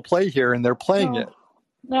can still play here, and they're playing it. No.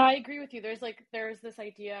 No, I agree with you. There's this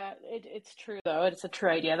idea. It's true though. It's a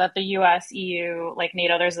true idea that the U.S., EU, like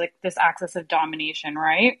NATO, there's like this axis of domination,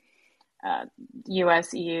 right?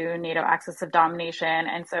 U.S., EU, NATO axis of domination.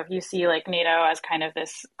 And so if you see like NATO as kind of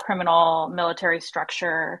this criminal military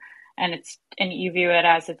structure, and you view it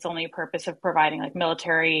as its only purpose of providing like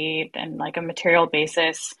military and like a material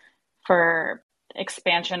basis for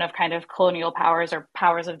expansion of kind of colonial powers or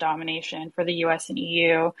powers of domination for the U.S. and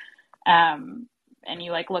EU. And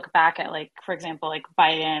you like look back at like, for example, like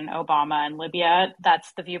Biden, Obama, and Libya,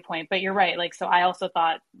 that's the viewpoint. But you're right. Like, so I also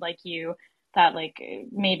thought like you that like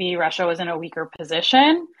maybe Russia was in a weaker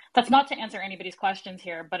position. That's not to answer anybody's questions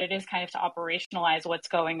here, but it is kind of to operationalize what's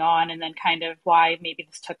going on, and then kind of why maybe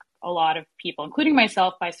this took a lot of people, including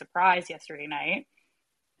myself, by surprise yesterday night.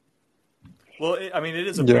 Well, I mean, it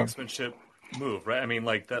is a Yeah. brinksmanship move, right? I mean,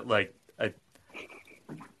 like that. Like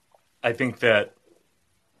I think that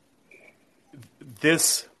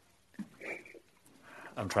this.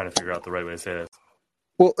 I'm trying to figure out the right way to say this.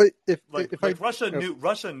 Well, if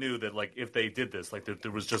Russia knew that like if they did this, like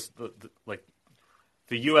there was just like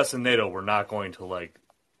the U.S. and NATO were not going to like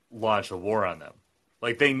launch a war on them.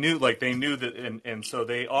 Like they knew that, and so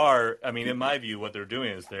they are. I mean, in my view, what they're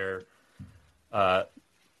doing is they're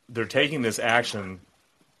taking this action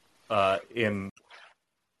in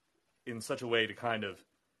such a way to kind of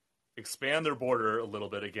expand their border a little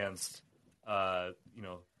bit against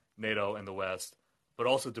NATO and the West, but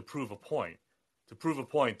also to prove a point. To prove a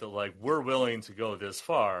point that like we're willing to go this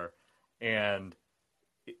far, and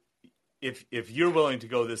if you're willing to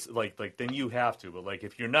go this like then you have to. But like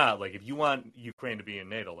if you're not, like if you want Ukraine to be in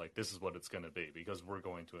NATO, like this is what it's going to be, because we're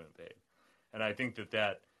going to invade. And I think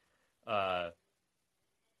that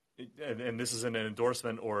and this isn't an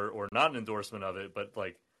endorsement or not an endorsement of it, but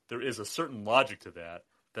like there is a certain logic to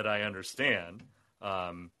that I understand.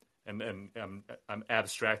 And I'm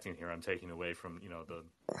abstracting here. I'm taking away from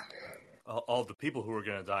all the people who are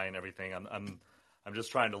going to die and everything. I'm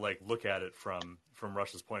just trying to like look at it from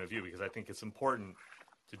Russia's point of view, because I think it's important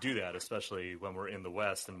to do that, especially when we're in the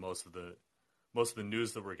West and most of the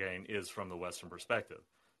news that we're getting is from the Western perspective.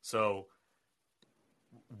 So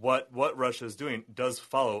what Russia is doing does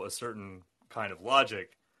follow a certain kind of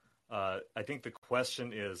logic. I think the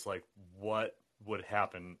question is like what would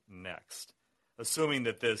happen next, assuming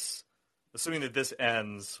that this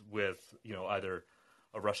ends with either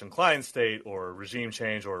a Russian client state or regime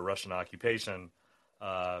change or a Russian occupation.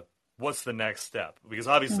 What's the next step? Because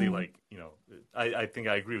obviously, I think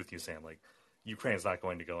I agree with you, Sam. Like, Ukraine's not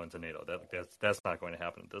going to go into NATO. That's not going to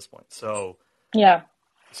happen at this point. So Yeah.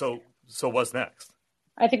 So what's next?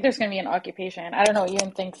 I think there's going to be an occupation. I don't know what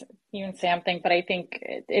you and Sam think, but I think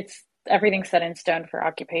it's everything's set in stone for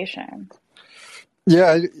occupation.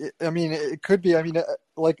 Yeah, I mean, it could be. I mean,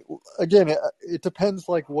 like again, it depends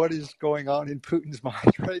like what is going on in Putin's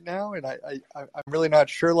mind right now, and I'm really not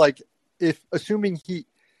sure. Like, if assuming he,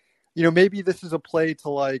 maybe this is a play to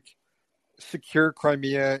like secure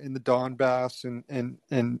Crimea in the Donbass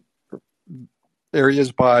and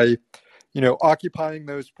areas by, occupying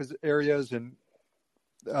those areas and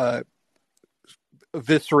uh,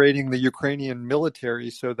 eviscerating the Ukrainian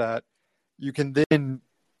military, so that you can then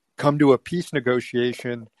come to a peace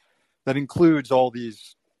negotiation that includes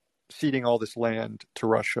ceding all this land to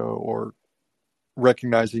Russia or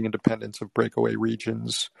recognizing independence of breakaway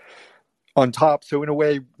regions on top. So in a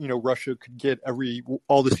way, Russia could get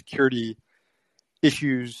all the security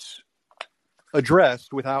issues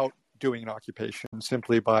addressed without doing an occupation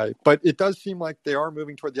but it does seem like they are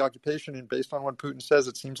moving toward the occupation. And based on what Putin says,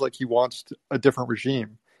 it seems like he wants a different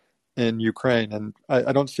regime in Ukraine. And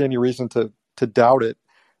I don't see any reason to doubt it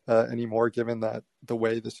anymore, given that the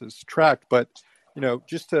way this is tracked. But,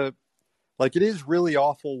 just to like, it is really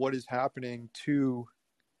awful what is happening to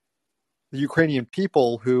the Ukrainian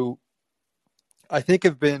people, who I think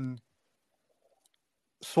have been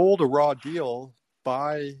sold a raw deal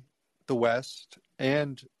by the West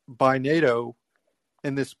and by NATO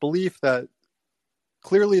in this belief that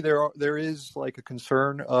clearly there is like a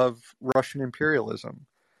concern of Russian imperialism,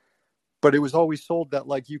 but it was always sold that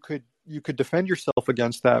like you could defend yourself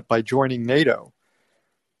against that by joining NATO.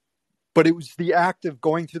 But it was the act of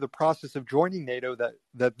going through the process of joining NATO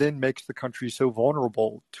that then makes the country so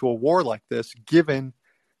vulnerable to a war like this, given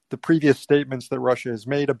the previous statements that Russia has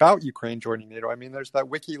made about Ukraine joining NATO. I mean, there's that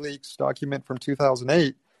WikiLeaks document from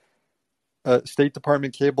 2008, State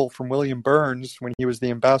Department cable from William Burns when he was the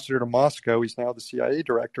ambassador to Moscow. He's now the CIA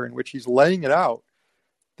director, in which he's laying it out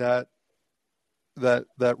that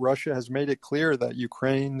Russia has made it clear that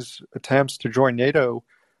Ukraine's attempts to join NATO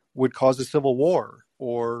would cause a civil war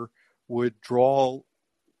or would draw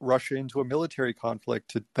Russia into a military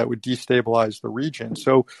conflict that would destabilize the region.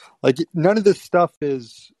 So, like, none of this stuff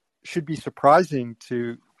should be surprising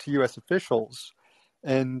to U.S. officials.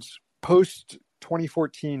 And post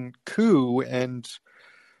 2014 coup and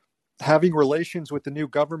having relations with the new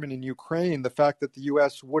government in Ukraine, the fact that the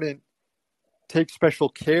U.S. wouldn't take special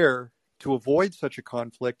care to avoid such a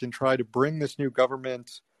conflict and try to bring this new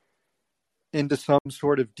government into some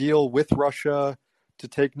sort of deal with Russia to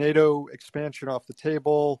take NATO expansion off the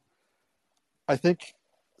table, I think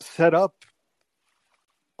set up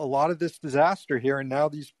a lot of this disaster here. And now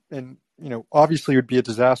obviously it would be a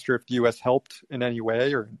disaster if the U.S. helped in any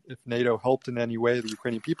way, or if NATO helped in any way the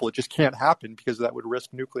Ukrainian people. It just can't happen because that would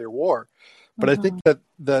risk nuclear war. But I think that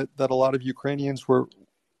a lot of Ukrainians were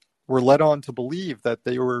led on to believe that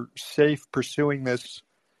they were safe pursuing this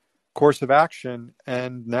course of action,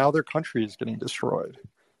 and now their country is getting destroyed.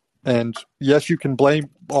 And yes, you can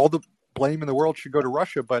all the blame in the world should go to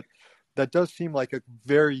Russia, but that does seem like a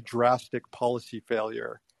very drastic policy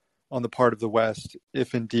failure on the part of the West,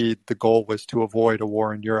 if indeed the goal was to avoid a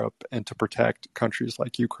war in Europe and to protect countries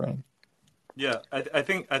like Ukraine. Yeah, I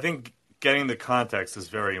think getting the context is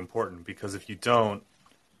very important, because if you don't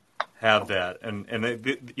have that, and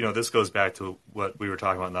this goes back to what we were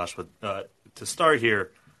talking about, Nashwa, to start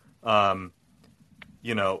here,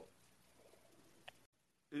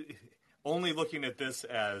 only looking at this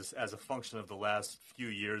as a function of the last few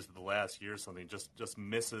years, of the last year or something, just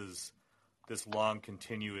misses this long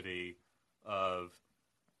continuity of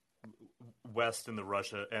the West and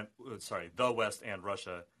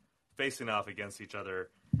Russia facing off against each other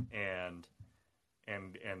and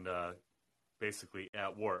basically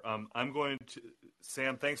at war. I'm going to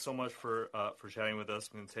Sam. Thanks so much for chatting with us.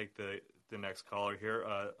 I'm going to take the next caller here.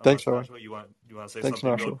 Thanks, Owen. You want to say Thanks,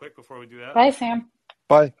 something Nashwa. real quick before we do that? Bye, Sam.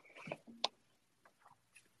 Bye.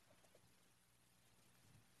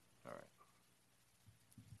 All right.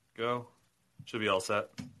 Go. Should be all set.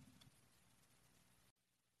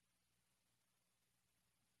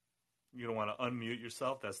 You don't want to unmute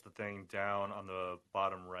yourself. That's the thing down on the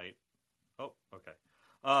bottom right. Oh, okay.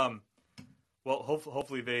 Well,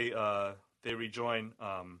 hopefully they rejoin.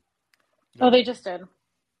 They just did.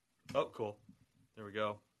 Oh, cool. There we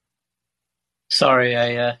go. Sorry,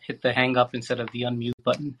 I hit the hang up instead of the unmute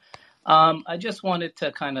button. I just wanted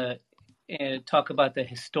to kind of talk about the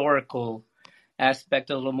historical aspect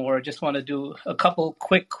a little more. I just want to do a couple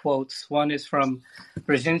quick quotes. One is from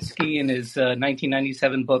Brzezinski in his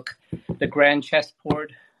 1997 book, The Grand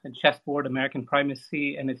Chessboard, American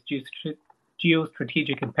Primacy and its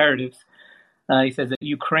Geostrategic Imperatives. He says that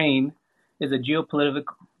Ukraine is a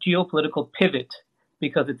geopolitical pivot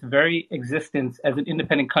because its very existence as an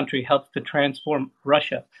independent country helps to transform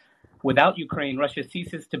Russia. Without Ukraine, Russia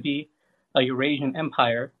ceases to be a Eurasian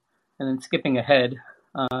empire. And then skipping ahead,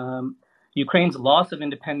 Ukraine's loss of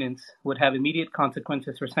independence would have immediate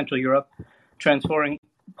consequences for Central Europe, transforming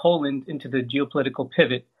Poland into the geopolitical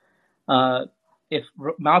pivot. If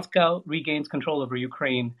Moscow regains control over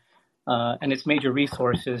Ukraine and its major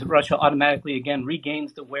resources, Russia automatically again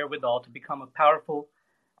regains the wherewithal to become a powerful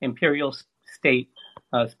imperial state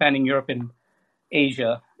spanning Europe and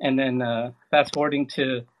Asia. And then fast forwarding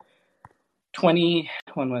to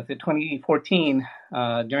 2014,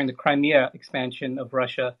 during the Crimea expansion of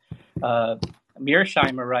Russia,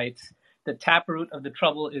 Mearsheimer writes, "The taproot of the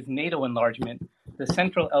trouble is NATO enlargement, the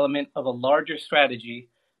central element of a larger strategy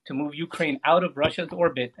to move Ukraine out of Russia's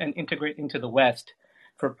orbit and integrate into the West.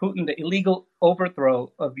 For Putin, the illegal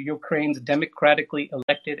overthrow of Ukraine's democratically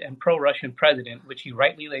elected and pro-Russian president, which he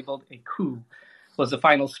rightly labeled a coup, was the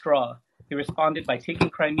final straw. He responded by taking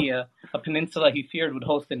Crimea, a peninsula he feared would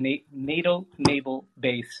host a NATO naval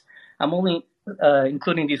base." I'm only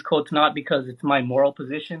including these quotes not because it's my moral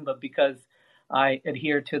position, but because I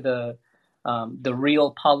adhere to the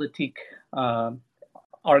realpolitik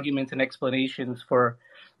arguments and explanations for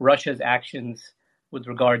Russia's actions with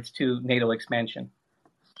regards to NATO expansion.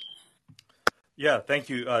 Yeah, thank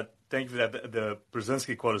you. Thank you for that. The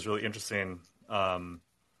Brzezinski quote is really interesting.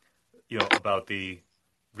 About the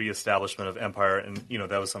reestablishment of empire, and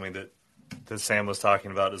that was something that Sam was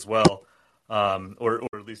talking about as well, or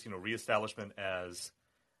at least reestablishment as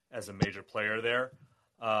a major player there.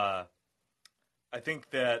 I think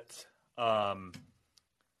that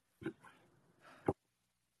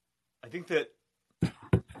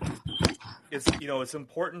it's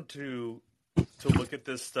important to look at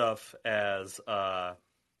this stuff as I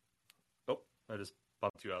just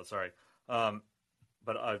bumped you out. Sorry.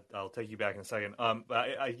 But I'll take you back in a second. But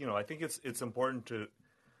I think it's important to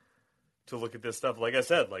look at this stuff, like I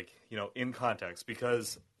said, in context,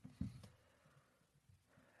 because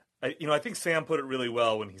I think Sam put it really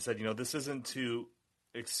well when he said, this isn't to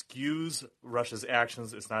excuse Russia's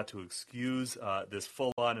actions. It's not to excuse this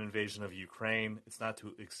full-on invasion of Ukraine. It's not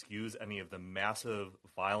to excuse any of the massive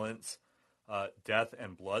violence, death,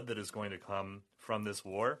 and blood that is going to come from this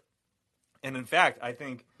war. And in fact, I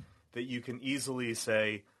think that you can easily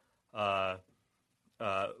say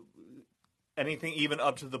anything even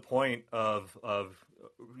up to the point of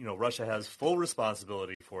Russia has full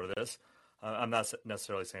responsibility for this. I'm not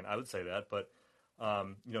necessarily saying I would say that, but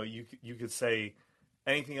you could say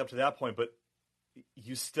anything up to that point, but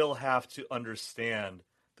you still have to understand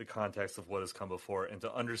the context of what has come before and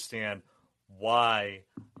to understand why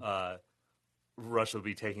Russia would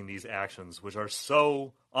be taking these actions, which are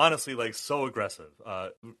so honestly so aggressive.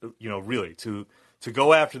 Really to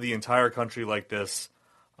go after the entire country like this,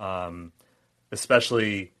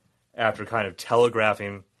 especially after kind of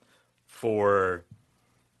telegraphing for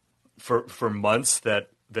months that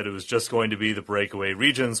it was just going to be the breakaway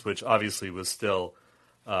regions, which obviously was still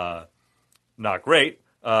not great.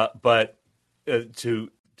 But to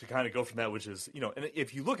kind of go from that, which is and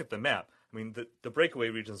if you look at the map, I mean the breakaway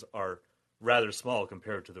regions are rather small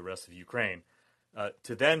compared to the rest of Ukraine.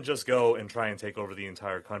 To then just go and try and take over the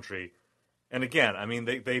entire country, and again, I mean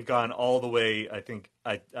they've gone all the way. I think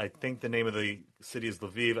the name of the city is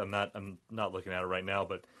Lviv. I'm not looking at it right now,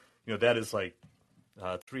 but that is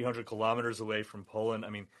 300 kilometers away from Poland. I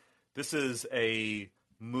mean, this is a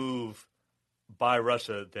move by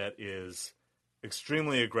Russia that is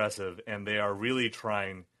extremely aggressive, and they are really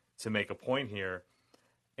trying to make a point here.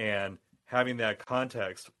 And having that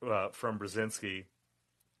context from Brzezinski,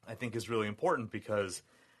 I think, is really important because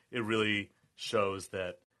it really shows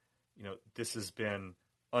that this has been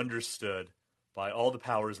understood by all the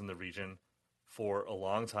powers in the region for a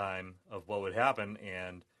long time of what would happen,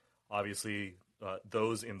 and obviously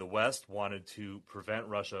those in the West wanted to prevent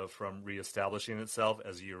Russia from reestablishing itself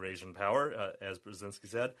as a Eurasian power, as Brzezinski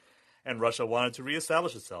said, and Russia wanted to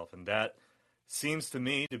reestablish itself, and that seems to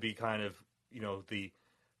me to be kind of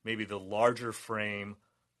maybe the larger frame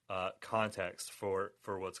context for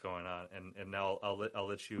what's going on. And now I'll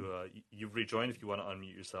let you you've rejoined if you want to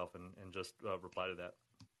unmute yourself and just reply to that.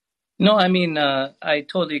 No, I mean I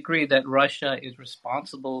totally agree that Russia is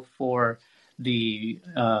responsible for the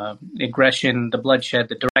aggression, the bloodshed,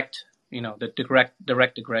 the direct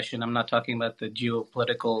aggression. I'm not talking about the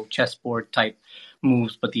geopolitical chessboard type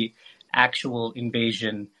moves, but the actual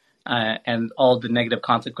invasion and all the negative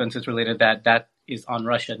consequences related to that is on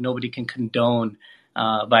Russia. Nobody can condone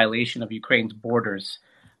violation of Ukraine's borders.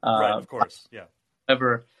 Right, of course, yeah.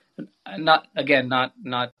 However, not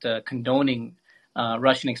condoning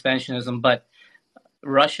Russian expansionism, but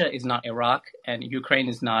Russia is not Iraq, and Ukraine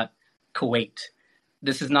is not Kuwait.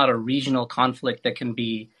 This is not a regional conflict that can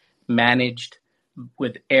be managed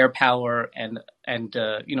with air power and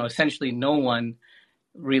essentially no one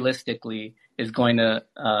realistically is going to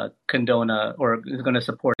condone or is going to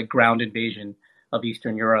support a ground invasion of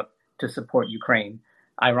Eastern Europe to support Ukraine.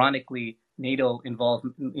 Ironically, NATO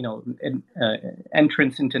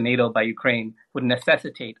entrance into NATO by Ukraine would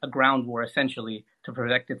necessitate a ground war essentially to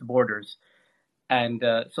protect its borders. And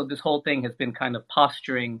so this whole thing has been kind of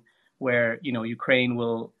posturing where, Ukraine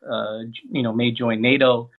will, may join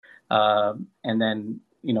NATO, and then,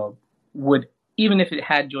 would, even if it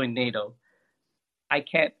had joined NATO, I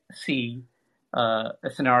can't see a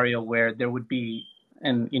scenario where there would be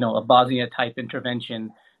a Bosnia type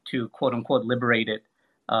intervention to quote unquote liberate it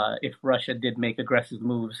if Russia did make aggressive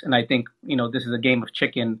moves. And I think, this is a game of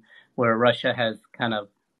chicken where Russia has kind of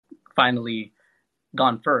finally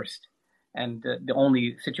gone first. And the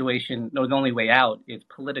only way out is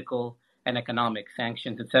political and economic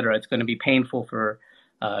sanctions, et cetera. It's going to be painful for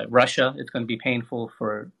Russia. It's going to be painful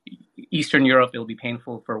for Eastern Europe. It'll be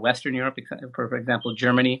painful for Western Europe, for example,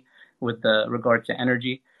 Germany, with regard to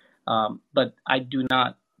energy. But I do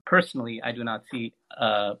not see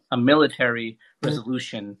a military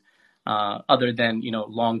resolution other than,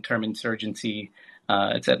 long-term insurgency.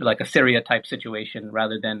 It's like a Syria type situation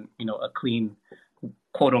rather than, a clean,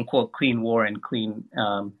 quote unquote, clean war and clean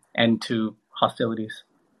end to hostilities.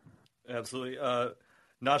 Absolutely.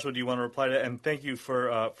 Nashwa, do you want to reply to that? And thank you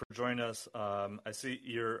for joining us. I see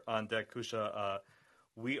you're on deck, Kusha.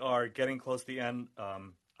 We are getting close to the end.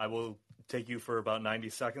 I will take you for about 90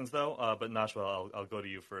 seconds, though. But Nashwa, I'll go to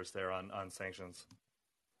you first there on sanctions.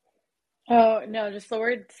 Oh, no, just the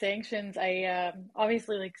word sanctions. I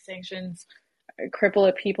obviously sanctions cripple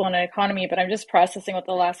a people and an economy, but I'm just processing what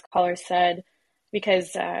the last caller said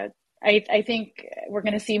because I think we're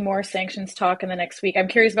going to see more sanctions talk in the next week. I'm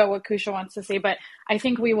curious about what Kusha wants to say, but I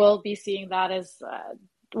think we will be seeing that as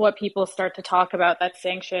what people start to talk about, that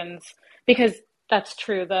sanctions, because that's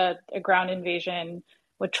true. A ground invasion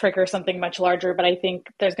would trigger something much larger, but I think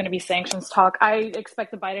there's going to be sanctions talk. I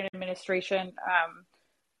expect the Biden administration,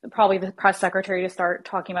 probably the press secretary, to start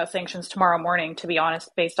talking about sanctions tomorrow morning, to be honest,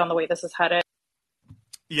 based on the way this is headed.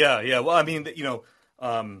 Yeah. Well, I mean,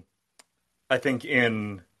 I think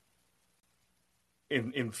in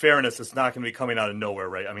fairness, it's not going to be coming out of nowhere,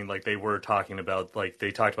 right? I mean, they were talking about,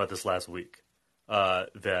 they talked about this last week,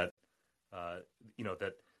 that the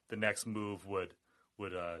next move would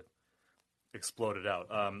explode it out.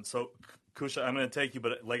 So, Kusha, I'm going to take you,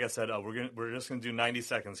 but like I said, we're just going to do 90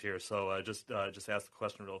 seconds here. So just ask the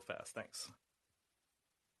question real fast. Thanks.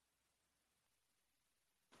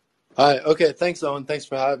 Hi. Okay. Thanks, Owen. Thanks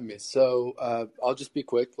for having me. So I'll just be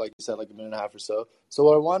quick, like you said, like a minute and a half or so. So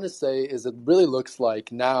what I want to say is it really looks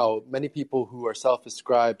like now many people who are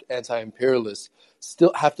self-described anti-imperialists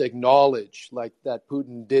still have to acknowledge that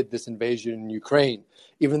Putin did this invasion in Ukraine,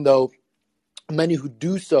 even though many who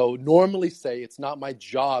do so normally say it's not my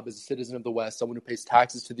job as a citizen of the West, someone who pays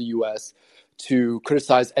taxes to the U.S., to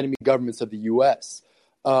criticize enemy governments of the U.S.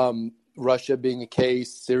 Russia being a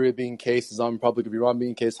case, Syria being a case, Islamic Republic of Iran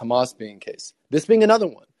being a case, Hamas being a case, this being another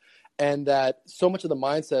one. And that so much of the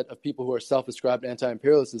mindset of people who are self-described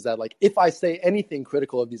anti-imperialists is that, if I say anything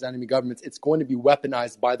critical of these enemy governments, it's going to be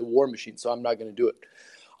weaponized by the war machine, so I'm not going to do it.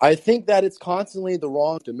 I think that it's constantly the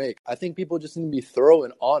wrong to make. I think people just need to be thorough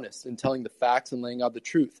and honest in telling the facts and laying out the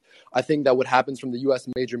truth. I think that what happens from the U.S.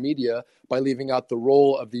 major media by leaving out the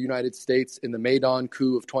role of the United States in the Maidan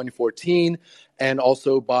coup of 2014 and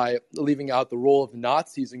also by leaving out the role of the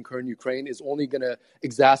Nazis in current Ukraine is only going to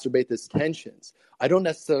exacerbate these tensions. I don't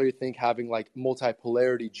necessarily think having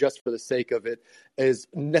multipolarity just for the sake of it is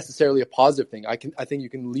necessarily a positive thing. I think you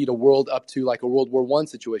can lead a world up to a World War I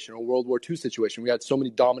situation or a World War II situation. We had so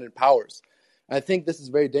many dominant powers. And I think this is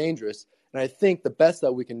very dangerous. And I think the best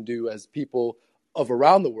that we can do as people of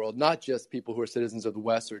around the world, not just people who are citizens of the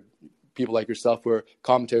West or people like yourself who are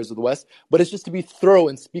commentators of the West, but it's just to be thorough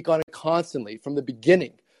and speak on it constantly from the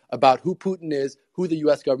beginning about who Putin is, who the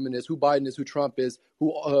U.S. government is, who Biden is, who Trump is,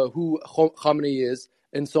 who Khamenei is,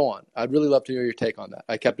 and so on. I'd really love to hear your take on that.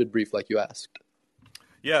 I kept it brief like you asked.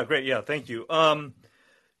 Yeah, great. Yeah, thank you. I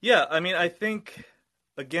think,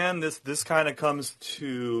 again, this kind of comes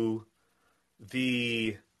to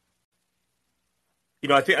the,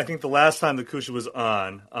 I think the last time the Kusha was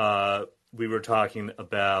on, we were talking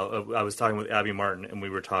about, I was talking with Abby Martin, and we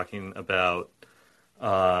were talking about,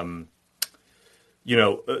 at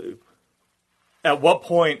what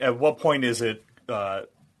point is it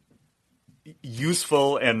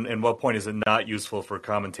useful, and what point is it not useful for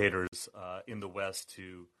commentators in the West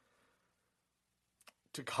to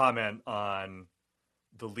to comment on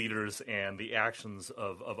the leaders and the actions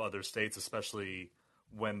of other states, especially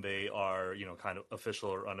when they are, kind of official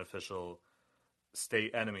or unofficial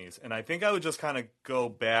state enemies. And I think I would just kind of go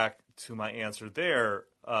back to my answer there,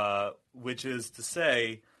 which is to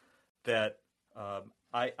say that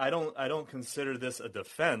I don't consider this a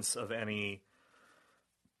defense of any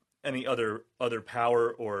other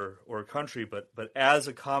power or country, but as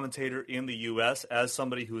a commentator in the U.S., as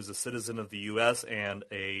somebody who is a citizen of the U.S. and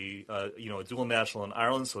a dual national in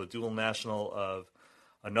Ireland, so a dual national of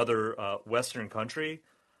another Western country,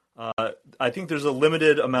 I think there's a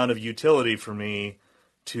limited amount of utility for me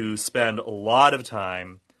to spend a lot of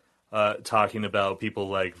time talking about people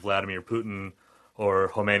like Vladimir Putin or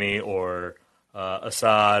Khomeini or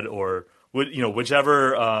Assad or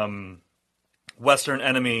whichever Western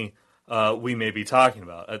enemy we may be talking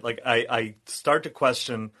about. I start to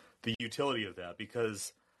question the utility of that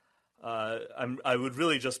because I would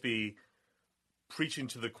really just be preaching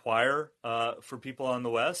to the choir for people in the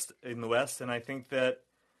West, and I think that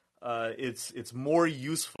it's more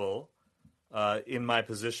useful in my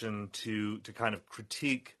position to kind of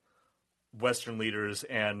critique Western leaders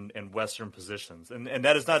and Western positions, and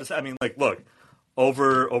that is not. I mean, look.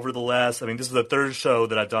 Over the last, this is the third show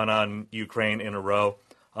that I've done on Ukraine in a row,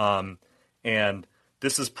 and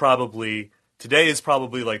today is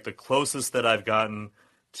probably like the closest that I've gotten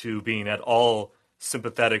to being at all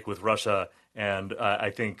sympathetic with Russia, and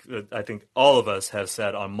I think all of us have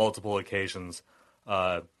said on multiple occasions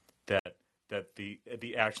that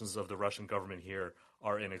the actions of the Russian government here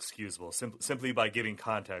are inexcusable. Simply by giving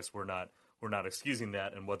context, we're not excusing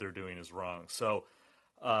that, and what they're doing is wrong. So.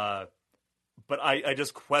 But I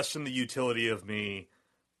just question the utility of me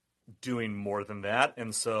doing more than that,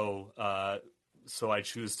 and so I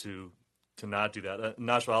choose to not do that.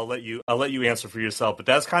 Nashwa, I'll let you answer for yourself, but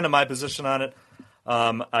that's kind of my position on it.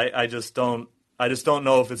 I just don't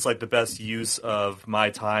know if it's like the best use of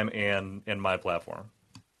my time and my platform.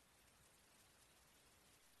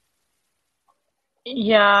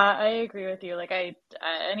 Yeah, I agree with you.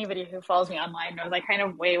 Anybody who follows me online knows I kind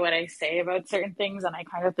of weigh what I say about certain things, and I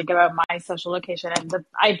kind of think about my social location, and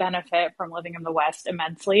I benefit from living in the West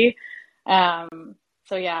immensely.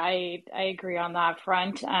 So yeah, I agree on that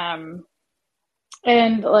front. And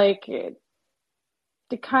the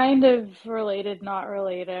kind of related, not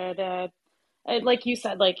related. Like you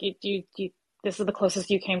said, this is the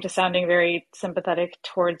closest you came to sounding very sympathetic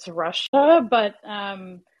towards Russia, but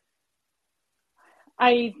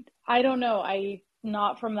I don't know. I'm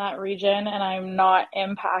not from that region and I'm not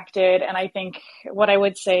impacted. And I think what I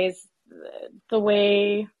would say is the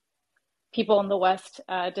way people in the West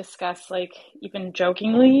discuss, even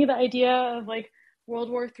jokingly, the idea of World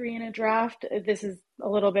War III in a draft. This is a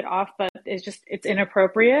little bit off, but it's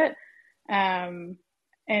inappropriate. And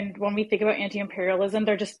when we think about anti-imperialism,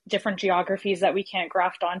 they're just different geographies that we can't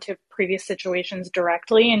graft onto previous situations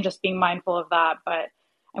directly, and just being mindful of that. But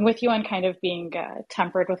I'm with you on kind of being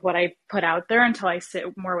tempered with what I put out there until I sit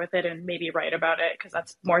more with it and maybe write about it, because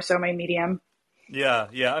that's more so my medium. Yeah.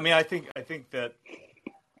 I think that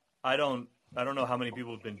I don't know how many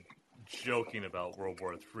people have been joking about World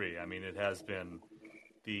War III. It has been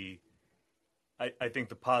I think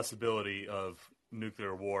the possibility of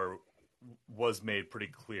nuclear war was made pretty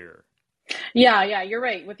clear. Yeah, you're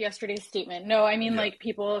right with yesterday's statement. No,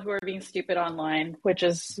 people who are being stupid online, which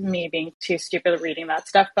is me being too stupid at reading that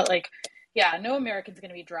stuff. But no American's going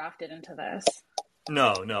to be drafted into this.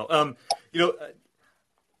 No.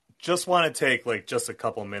 Just want to take just a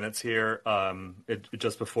couple minutes here,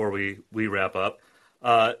 just before we wrap up,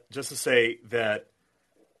 just to say that,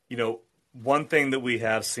 one thing that we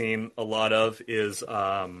have seen a lot of is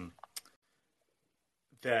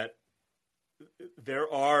that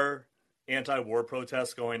there are anti-war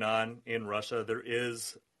protests going on in Russia. There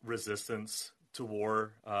is resistance to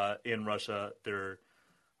war in Russia. There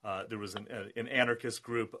was an anarchist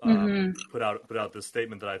group put out this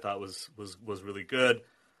statement that I thought was really good,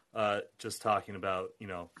 just talking about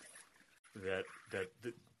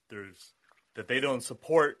that they don't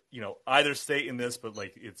support either state in this, but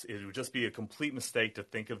it would just be a complete mistake to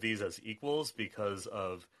think of these as equals because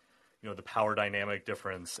of the power dynamic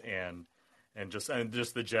difference and just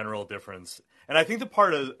the general difference. And I think the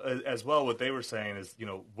part of, as well, what they were saying is,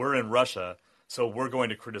 we're in Russia, so we're going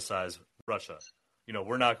to criticize Russia.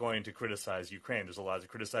 We're not going to criticize Ukraine. There's a lot to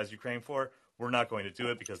criticize Ukraine for. We're not going to do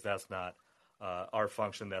it because that's not our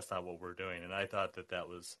function. That's not what we're doing. And I thought that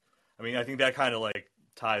was, I think that kind of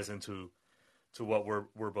ties into what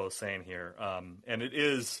we're both saying here. And it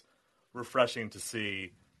is refreshing to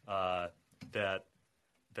see that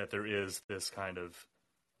there is this kind of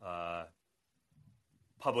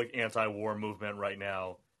public anti-war movement right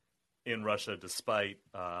now in Russia, despite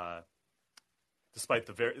the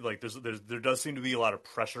there does seem to be a lot of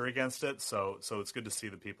pressure against it. So it's good to see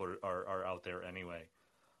that people are out there anyway.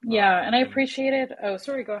 Yeah, and I appreciate it. Oh,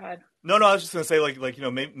 sorry, go ahead. No, I was just going to say,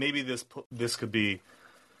 maybe this could be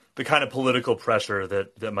the kind of political pressure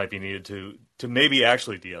that might be needed to maybe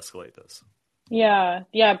actually de-escalate this. Yeah,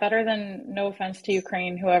 better than, no offense to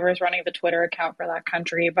Ukraine, whoever's running the Twitter account for that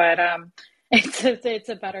country, but it's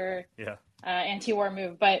a better anti-war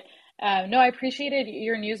move. But no, I appreciated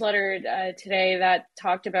your newsletter today that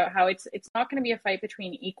talked about how it's not going to be a fight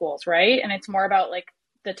between equals, right? And it's more about like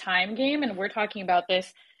the time game, and we're talking about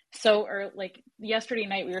this. So, or like yesterday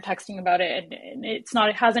night, we were texting about it, and it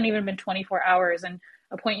hasn't even been 24 hours. And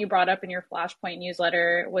a point you brought up in your Flashpoint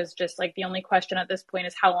newsletter was just like the only question at this point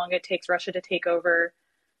is how long it takes Russia to take over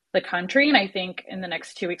the country. And I think in the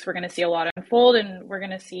next 2 weeks, we're going to see a lot unfold, and we're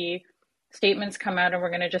going to see statements come out, and we're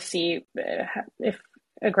going to just see if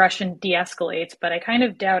aggression de-escalates. But I kind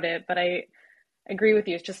of doubt it. But I agree with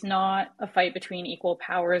you. It's just not a fight between equal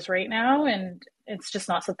powers right now. And it's just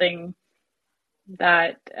not something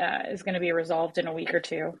that is going to be resolved in a week or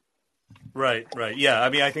two. Right. Yeah, I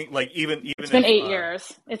mean, I think even it's been 8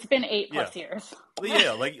 years. It's been 8+ years.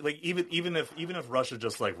 Yeah, even if Russia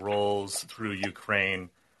just like rolls through Ukraine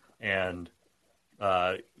and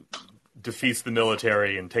defeats the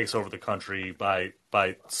military and takes over the country by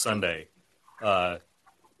Sunday,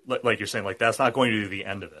 like you're saying, like that's not going to be the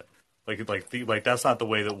end of it. Like that's not the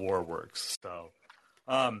way that war works. So,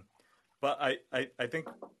 but I think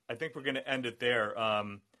we're going to end it there.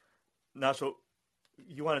 Nashwa,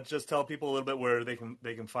 you want to just tell people a little bit where they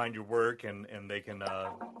can find your work and they can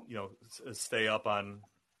stay up on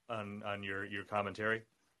your commentary?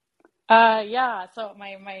 Yeah, so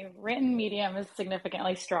my written medium is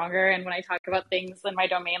significantly stronger, and when I talk about things in my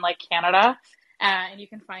domain like Canada, and you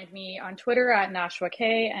can find me on Twitter at Nashwa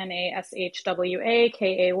K, NASHWAKAY,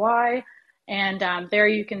 and there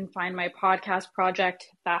you can find my podcast project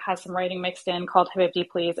that has some writing mixed in called Habibti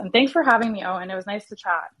Please. And thanks for having me, Owen. It was nice to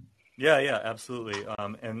chat. Yeah, absolutely.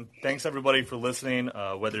 And thanks everybody for listening.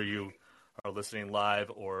 Whether you are listening live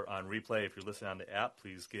or on replay, if you're listening on the app,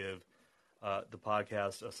 please give the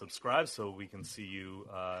podcast a subscribe so we can see you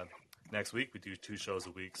next week. We do 2 shows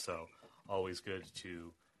a week, so always good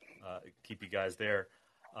to keep you guys there.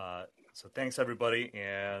 So thanks everybody,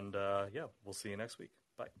 and we'll see you next week.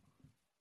 Bye.